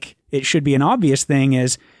seems like it should be an obvious thing,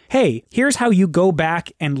 is, hey, here's how you go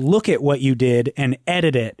back and look at what you did and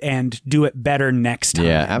edit it and do it better next time.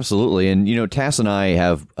 Yeah, absolutely. And, Tass and I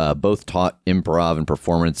have both taught improv and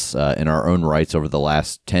performance in our own rights over the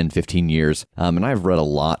last 10, 15 years. And I've read a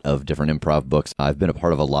lot of different improv books. I've been a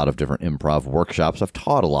part of a lot of different improv workshops. I've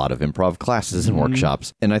taught a lot of improv classes and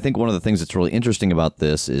workshops. And I think one of the things that's really interesting about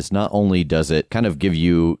this is not only does it kind of give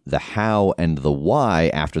you the how and the why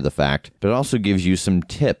after the fact, but it also gives you some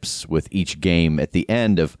tips with each game at the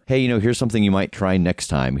end of, hey, here's something you might try next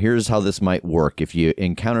time. Here's how this might work. If you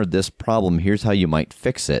encountered this problem, here's how you might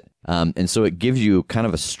fix it. And so it gives you kind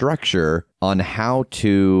of a structure on how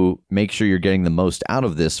to make sure you're getting the most out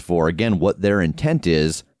of this for, again, what their intent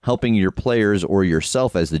is, helping your players or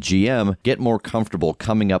yourself as the GM get more comfortable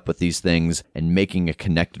coming up with these things and making a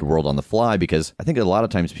connected world on the fly. Because I think a lot of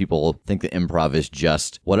times people think that improv is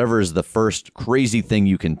just whatever is the first crazy thing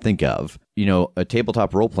you can think of. A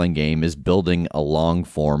tabletop role-playing game is building a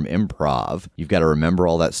long-form improv. You've got to remember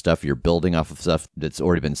all that stuff. You're building off of stuff that's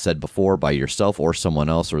already been said before by yourself or someone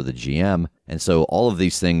else or the GM. And so all of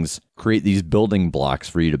these things create these building blocks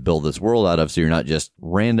for you to build this world out of, so you're not just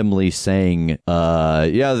randomly saying,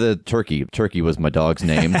 the turkey. Turkey was my dog's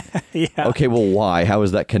name. Yeah. Okay, well, why? How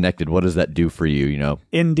is that connected? What does that do for you,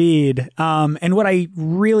 Indeed. And what I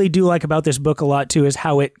really do like about this book a lot, too, is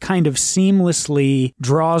how it kind of seamlessly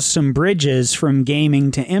draws some bridges from gaming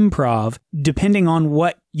to improv, depending on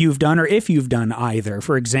what you've done or if you've done either.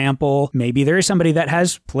 For example, maybe there is somebody that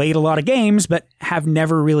has played a lot of games but have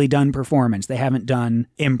never really done performance. They haven't done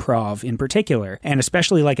improv in particular. And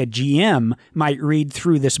especially like a GM might read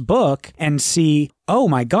through this book and see, oh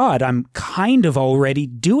my God, I'm kind of already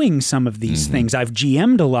doing some of these things. I've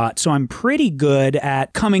GM'd a lot, so I'm pretty good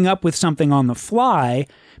at coming up with something on the fly.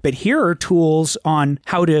 But here are tools on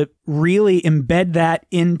how to really embed that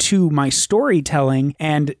into my storytelling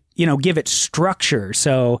and give it structure.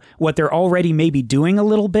 So what they're already maybe doing a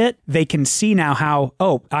little bit, they can see now how,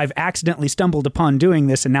 I've accidentally stumbled upon doing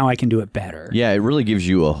this and now I can do it better. Yeah, it really gives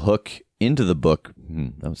you a hook into the book.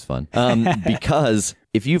 That was fun. Because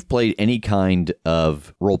if you've played any kind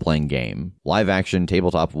of role-playing game, live action,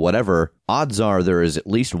 tabletop, whatever, odds are there is at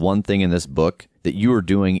least one thing in this book that you are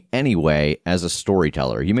doing anyway as a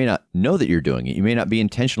storyteller. You may not know that you're doing it. You may not be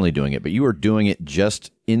intentionally doing it, but you are doing it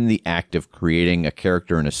just in the act of creating a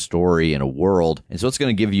character and a story and a world. And so it's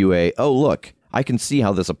going to give you look, I can see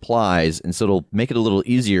how this applies, and so it'll make it a little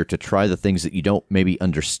easier to try the things that you don't maybe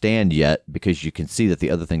understand yet because you can see that the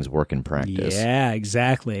other things work in practice. Yeah,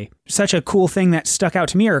 exactly. Such a cool thing that stuck out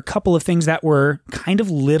to me are a couple of things that were kind of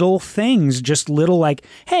little things, just little like,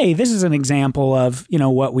 hey, this is an example of,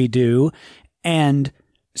 what we do. And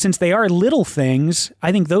since they are little things,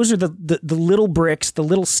 I think those are the little bricks, the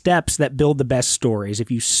little steps that build the best stories.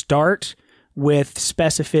 If you start with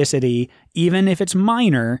specificity, even if it's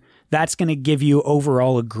minor, that's going to give you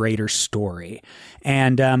overall a greater story.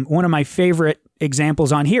 And one of my favorite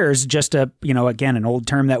examples on here is just again, an old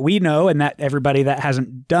term that we know and that everybody that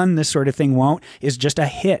hasn't done this sort of thing won't, is just a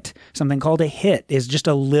hit. Something called a hit is just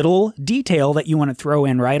a little detail that you want to throw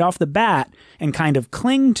in right off the bat and kind of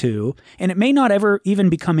cling to. And it may not ever even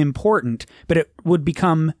become important, but it would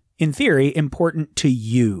become, in theory, important to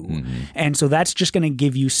you. And so that's just going to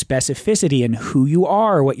give you specificity in who you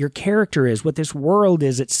are, what your character is, what this world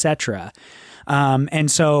is, etc. And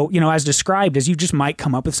so, as described, as you just might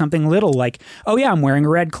come up with something little like, oh yeah, I'm wearing a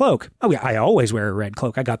red cloak. Oh yeah, I always wear a red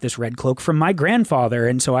cloak. I got this red cloak from my grandfather,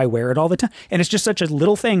 and so I wear it all the time. And it's just such a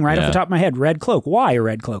little thing right off the top of my head. Red cloak. Why a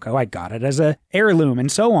red cloak? Oh, I got it as a heirloom,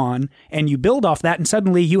 and so on. And you build off that, and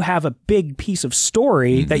suddenly you have a big piece of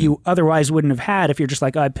story that you otherwise wouldn't have had if you're just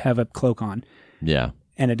like, I have a cloak on. Yeah.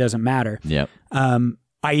 And it doesn't matter. Yeah.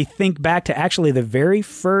 I think back to actually the very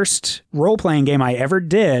first role-playing game I ever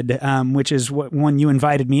did, which is one you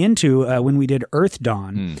invited me into when we did Earth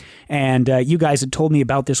Dawn. And you guys had told me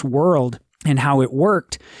about this world and how it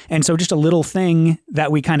worked. And so just a little thing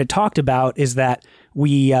that we kind of talked about is that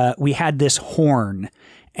we had this horn.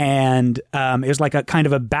 And it was like a kind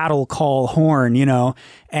of a battle call horn,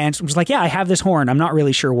 and it was like, yeah, I have this horn. I'm not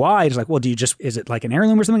really sure why. It's like, well, is it like an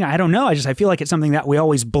heirloom or something? I don't know. I feel like it's something that we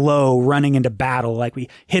always blow running into battle. Like we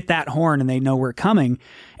hit that horn and they know we're coming.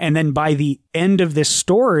 And then by the end of this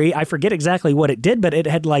story, I forget exactly what it did, but it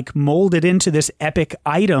had like molded into this epic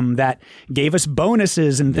item that gave us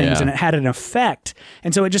bonuses and things, and it had an effect.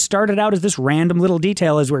 And so it just started out as this random little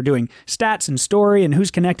detail as we're doing stats and story and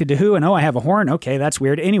who's connected to who. And I have a horn. Okay, that's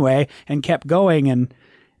weird. Anyway, and kept going. And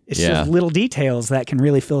it's just little details that can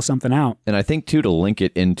really fill something out. And I think, too, to link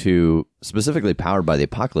it into specifically Powered by the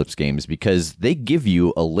Apocalypse games, because they give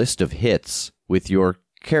you a list of hits with your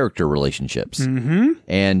character relationships. Mm-hmm.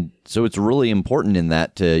 And so it's really important in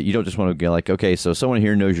that you don't just want to go like, okay, so someone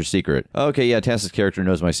here knows your secret. Okay, yeah, Tess's character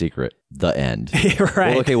knows my secret. The end.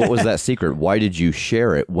 Right. Well, okay, what was that secret? Why did you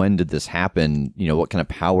share it? When did this happen? What kind of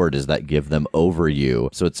power does that give them over you?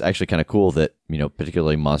 So it's actually kind of cool that,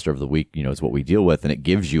 particularly Monster of the Week, is what we deal with, and it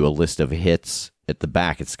gives you a list of hits at the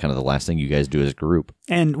back. It's kind of the last thing you guys do as a group.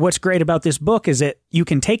 And what's great about this book is that you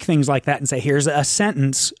can take things like that and say, here's a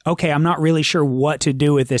sentence. Okay, I'm not really sure what to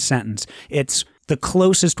do with this sentence. It's the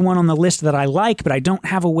closest one on the list that I like, but I don't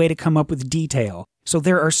have a way to come up with detail. So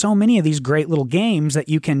there are so many of these great little games that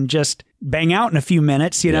you can just bang out in a few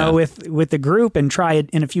minutes, with the group and try it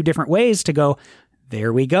in a few different ways to go,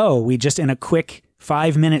 there we go. We just in a quick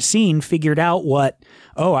 5-minute scene figured out what,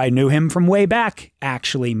 I knew him from way back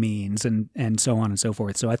actually means, and so on and so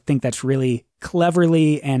forth. So I think that's really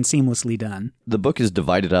cleverly and seamlessly done. The book is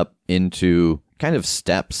divided up into kind of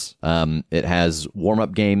steps. It has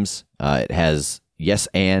warm-up games. It has yes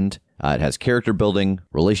and. It has character building,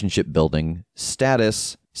 relationship building,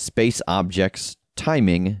 status, space objects,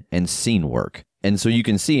 timing, and scene work. And so you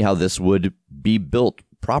can see how this would be built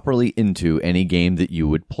properly into any game that you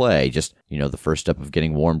would play. Just, the first step of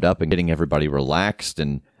getting warmed up and getting everybody relaxed.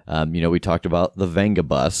 And, we talked about the Venga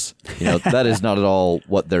bus. That is not at all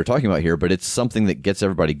what they're talking about here, but it's something that gets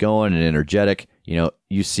everybody going and energetic.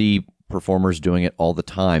 You see performers doing it all the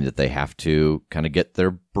time, that they have to kind of get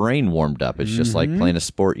their brain warmed up. It's just like playing a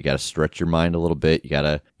sport. You got to stretch your mind a little bit. You got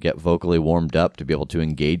to get vocally warmed up to be able to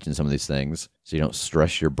engage in some of these things so you don't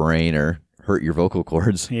stress your brain or hurt your vocal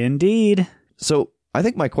cords. Indeed. So I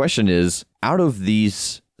think my question is, out of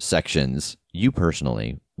these sections, you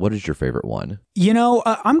personally, what is your favorite one?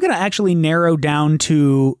 I'm going to actually narrow down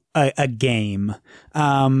to a game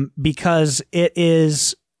because it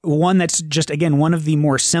is one that's just, again, one of the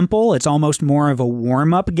more simple. It's almost more of a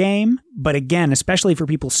warm-up game. But again, especially for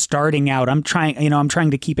people starting out, I'm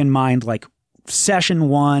trying to keep in mind, like, session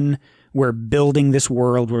 1, we're building this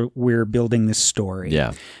world, we're building this story.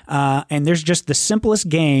 Yeah. And there's just the simplest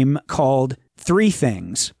game called 3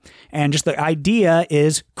 Things. And just the idea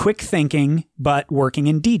is quick thinking, but working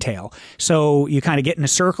in detail. So you kind of get in a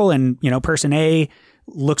circle and, person A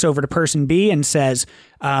looks over to person B and says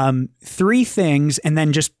 3 things, and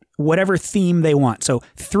then just whatever theme they want. So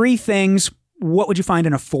 3 things, what would you find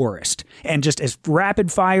in a forest? And just as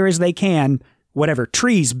rapid fire as they can, whatever,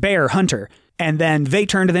 trees, bear, hunter. And then they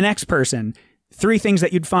turn to the next person. 3 things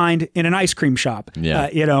that you'd find in an ice cream shop. Yeah.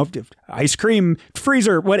 Ice cream,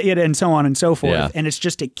 freezer, and so on and so forth. Yeah. And it's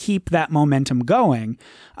just to keep that momentum going.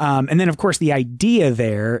 And then, of course, the idea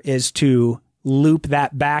there is to loop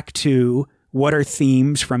that back to what are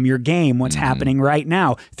themes from your game? What's happening right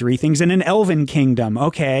now? 3 things in an elven kingdom.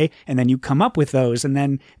 Okay. And then you come up with those. And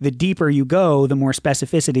then the deeper you go, the more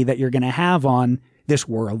specificity that you're going to have on this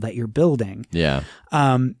world that you're building. Yeah.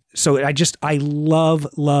 So I love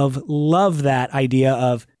that idea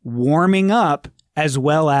of warming up as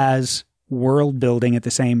well as world building at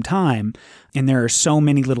the same time. And there are so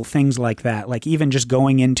many little things like that, like even just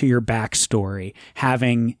going into your backstory,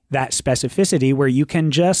 having that specificity where you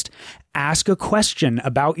can just ask a question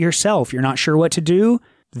about yourself. You're not sure what to do.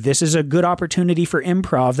 This is a good opportunity for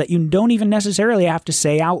improv that you don't even necessarily have to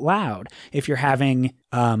say out loud. If you're having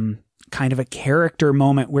kind of a character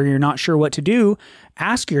moment where you're not sure what to do,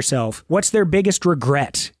 ask yourself, what's their biggest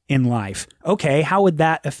regret in life? Okay, how would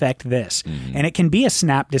that affect this? And it can be a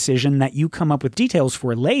snap decision that you come up with details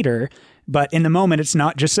for later, but in the moment, it's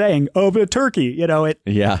not just saying, a turkey.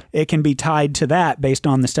 It can be tied to that based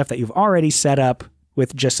on the stuff that you've already set up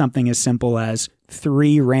with just something as simple as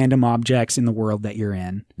 3 random objects in the world that you're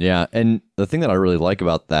in. Yeah, and the thing that I really like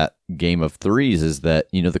about that game of 3s is that,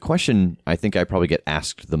 the question I think I probably get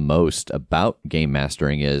asked the most about game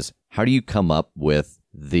mastering is, how do you come up with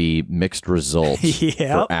the mixed results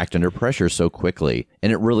for act under pressure so quickly?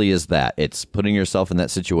 And it really is that. It's putting yourself in that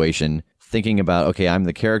situation, thinking about, okay, I'm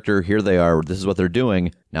the character, here they are, this is what they're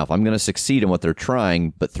doing. Now, if I'm going to succeed in what they're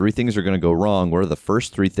trying, but 3 things are going to go wrong, what are the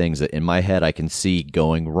first 3 things that in my head I can see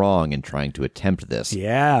going wrong in trying to attempt this?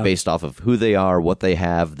 Yeah. Based off of who they are, what they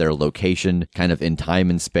have, their location, kind of in time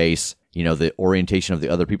and space, the orientation of the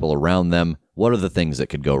other people around them. What are the things that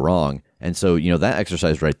could go wrong? And so, that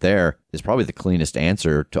exercise right there is probably the cleanest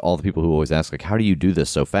answer to all the people who always ask, like, how do you do this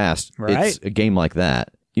so fast? Right. It's a game like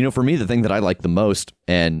that. For me, the thing that I like the most,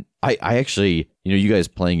 and I actually, you guys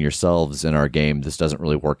playing yourselves in our game, this doesn't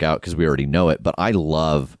really work out because we already know it, but I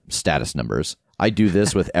love status numbers. I do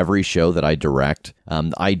this with every show that I direct.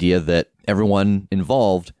 The idea that everyone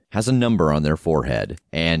involved has a number on their forehead,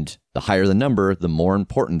 and the higher the number, the more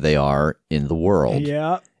important they are in the world.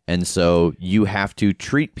 Yeah. And so you have to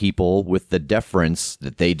treat people with the deference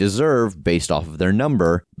that they deserve based off of their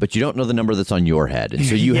number, but you don't know the number that's on your head. And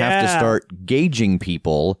so you have to start gauging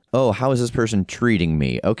people. Oh, how is this person treating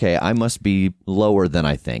me? Okay, I must be lower than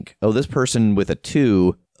I think. Oh, this person with a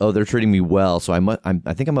 2, oh, they're treating me well, so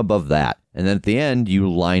I think I'm above that. And then at the end,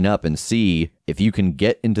 you line up and see if you can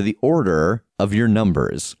get into the order of your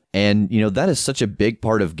numbers. And, that is such a big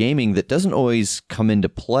part of gaming that doesn't always come into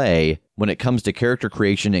play when it comes to character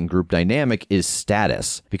creation and group dynamic is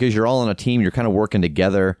status. Because you're all on a team, you're kind of working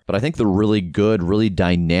together. But I think the really good, really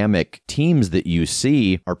dynamic teams that you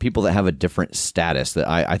see are people that have a different status. That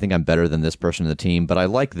I think I'm better than this person in the team, but I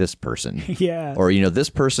like this person. Yeah. Or, this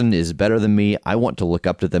person is better than me. I want to look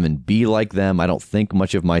up to them and be like them. I don't think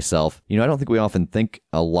much of myself. I don't think we often think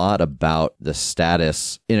a lot about the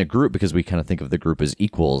status in a group because we kind of think of the group as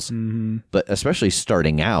equals. Mm-hmm. But especially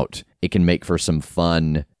starting out, it can make for some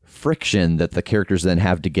fun friction that the characters then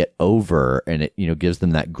have to get over, and it gives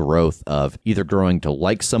them that growth of either growing to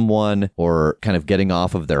like someone or kind of getting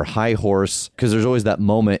off of their high horse, because there's always that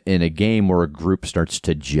moment in a game where a group starts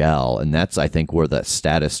to gel, and that's, I think, where that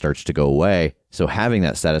status starts to go away. So having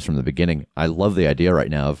that status from the beginning, I love the idea right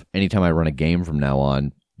now of anytime I run a game from now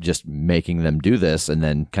on, just making them do this and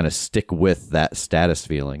then kind of stick with that status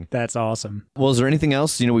feeling. That's awesome. Well, is there anything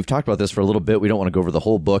else? We've talked about this for a little bit. We don't want to go over the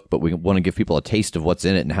whole book, but we want to give people a taste of what's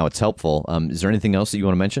in it and how it's helpful. Is there anything else that you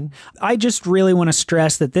want to mention? I just really want to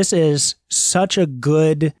stress that this is such a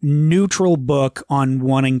good neutral book on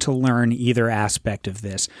wanting to learn either aspect of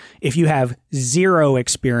this. If you have 0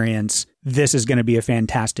 experience, this is going to be a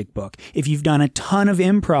fantastic book. If you've done a ton of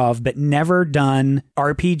improv but never done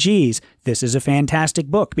RPGs, this is a fantastic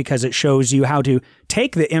book because it shows you how to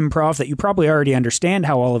take the improv that you probably already understand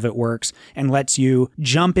how all of it works and lets you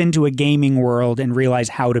jump into a gaming world and realize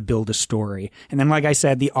how to build a story. And then, like I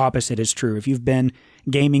said, the opposite is true. If you've been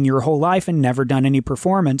gaming your whole life and never done any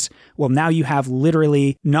performance, well, now you have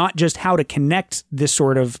literally not just how to connect this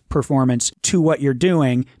sort of performance to what you're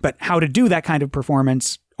doing, but how to do that kind of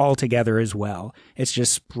performance all together as well. It's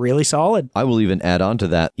just really solid. I will even add on to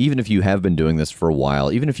that. Even if you have been doing this for a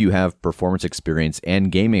while, even if you have performance experience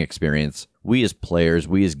and gaming experience, we as players,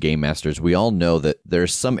 we as game masters, we all know that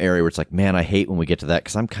there's some area where it's like, man, I hate when we get to that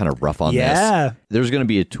because I'm kind of rough on this. There's going to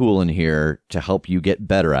be a tool in here to help you get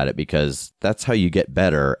better at it, because that's how you get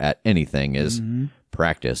better at anything is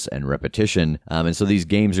practice and repetition. And so these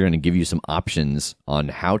games are going to give you some options on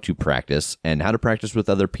how to practice and how to practice with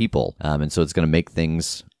other people. And so it's going to make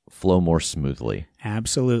things flow more smoothly.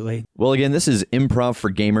 Absolutely. Well, again, this is Improv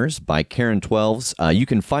for Gamers by Karen Twelves. You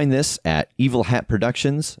can find this at Evil Hat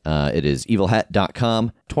Productions. It is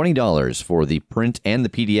evilhat.com. $20 for the print and the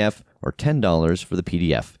PDF, or $10 for the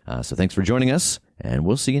PDF. So thanks for joining us, and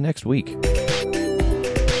we'll see you next week.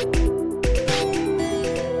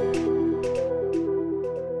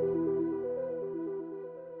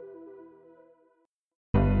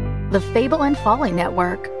 The Fable and Folly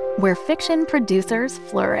Network, where fiction producers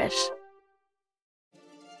flourish.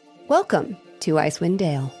 Welcome to Icewind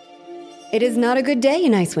Dale. It is not a good day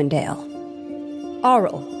in Icewind Dale.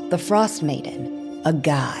 Auril, the Frost Maiden, a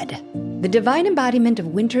god, the divine embodiment of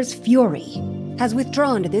winter's fury, has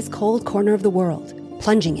withdrawn to this cold corner of the world,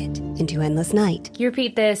 plunging it into endless night. Can you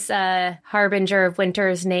repeat this harbinger of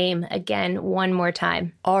winter's name again one more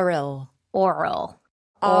time? Auril. Auril.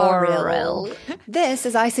 This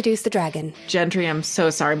is I Seduce the Dragon. Gentry, I'm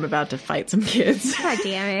so sorry I'm about to fight some kids. God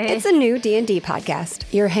damn it. It's a new D&D podcast.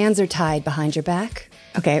 Your hands are tied behind your back.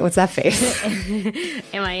 Okay, what's that face?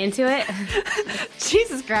 Am I into it?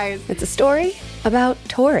 Jesus Christ. It's a story about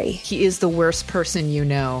Tori, He is the worst person you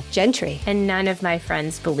know. Gentry, And none of my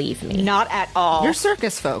friends believe me. Not at all. You're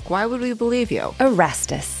circus folk. Why would we believe you?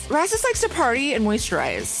 Erastus, Rastus likes to party and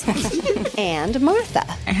moisturize. and Martha.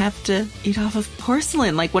 I have to eat off of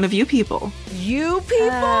porcelain like one of you people. You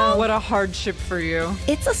people? What a hardship for you.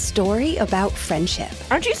 It's a story about friendship.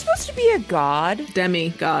 Aren't you supposed to be a god?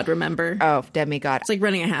 Demigod, remember? Oh, demigod. It's like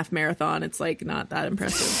running a half marathon. It's like not that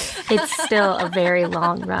impressive. It's still a very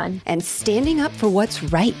long run. And standing up for what's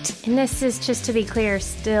right. And this is, just to be clear,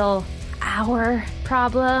 still our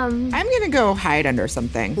problem. I'm gonna go hide under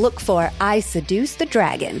something. Look for I Seduce the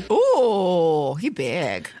Dragon. Ooh, he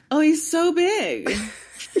big. Oh, he's so big.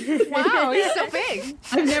 Wow, he's so big.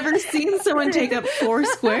 I've never seen someone take up 4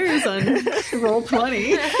 squares on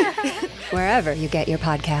Roll20. Wherever you get your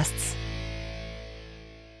podcasts.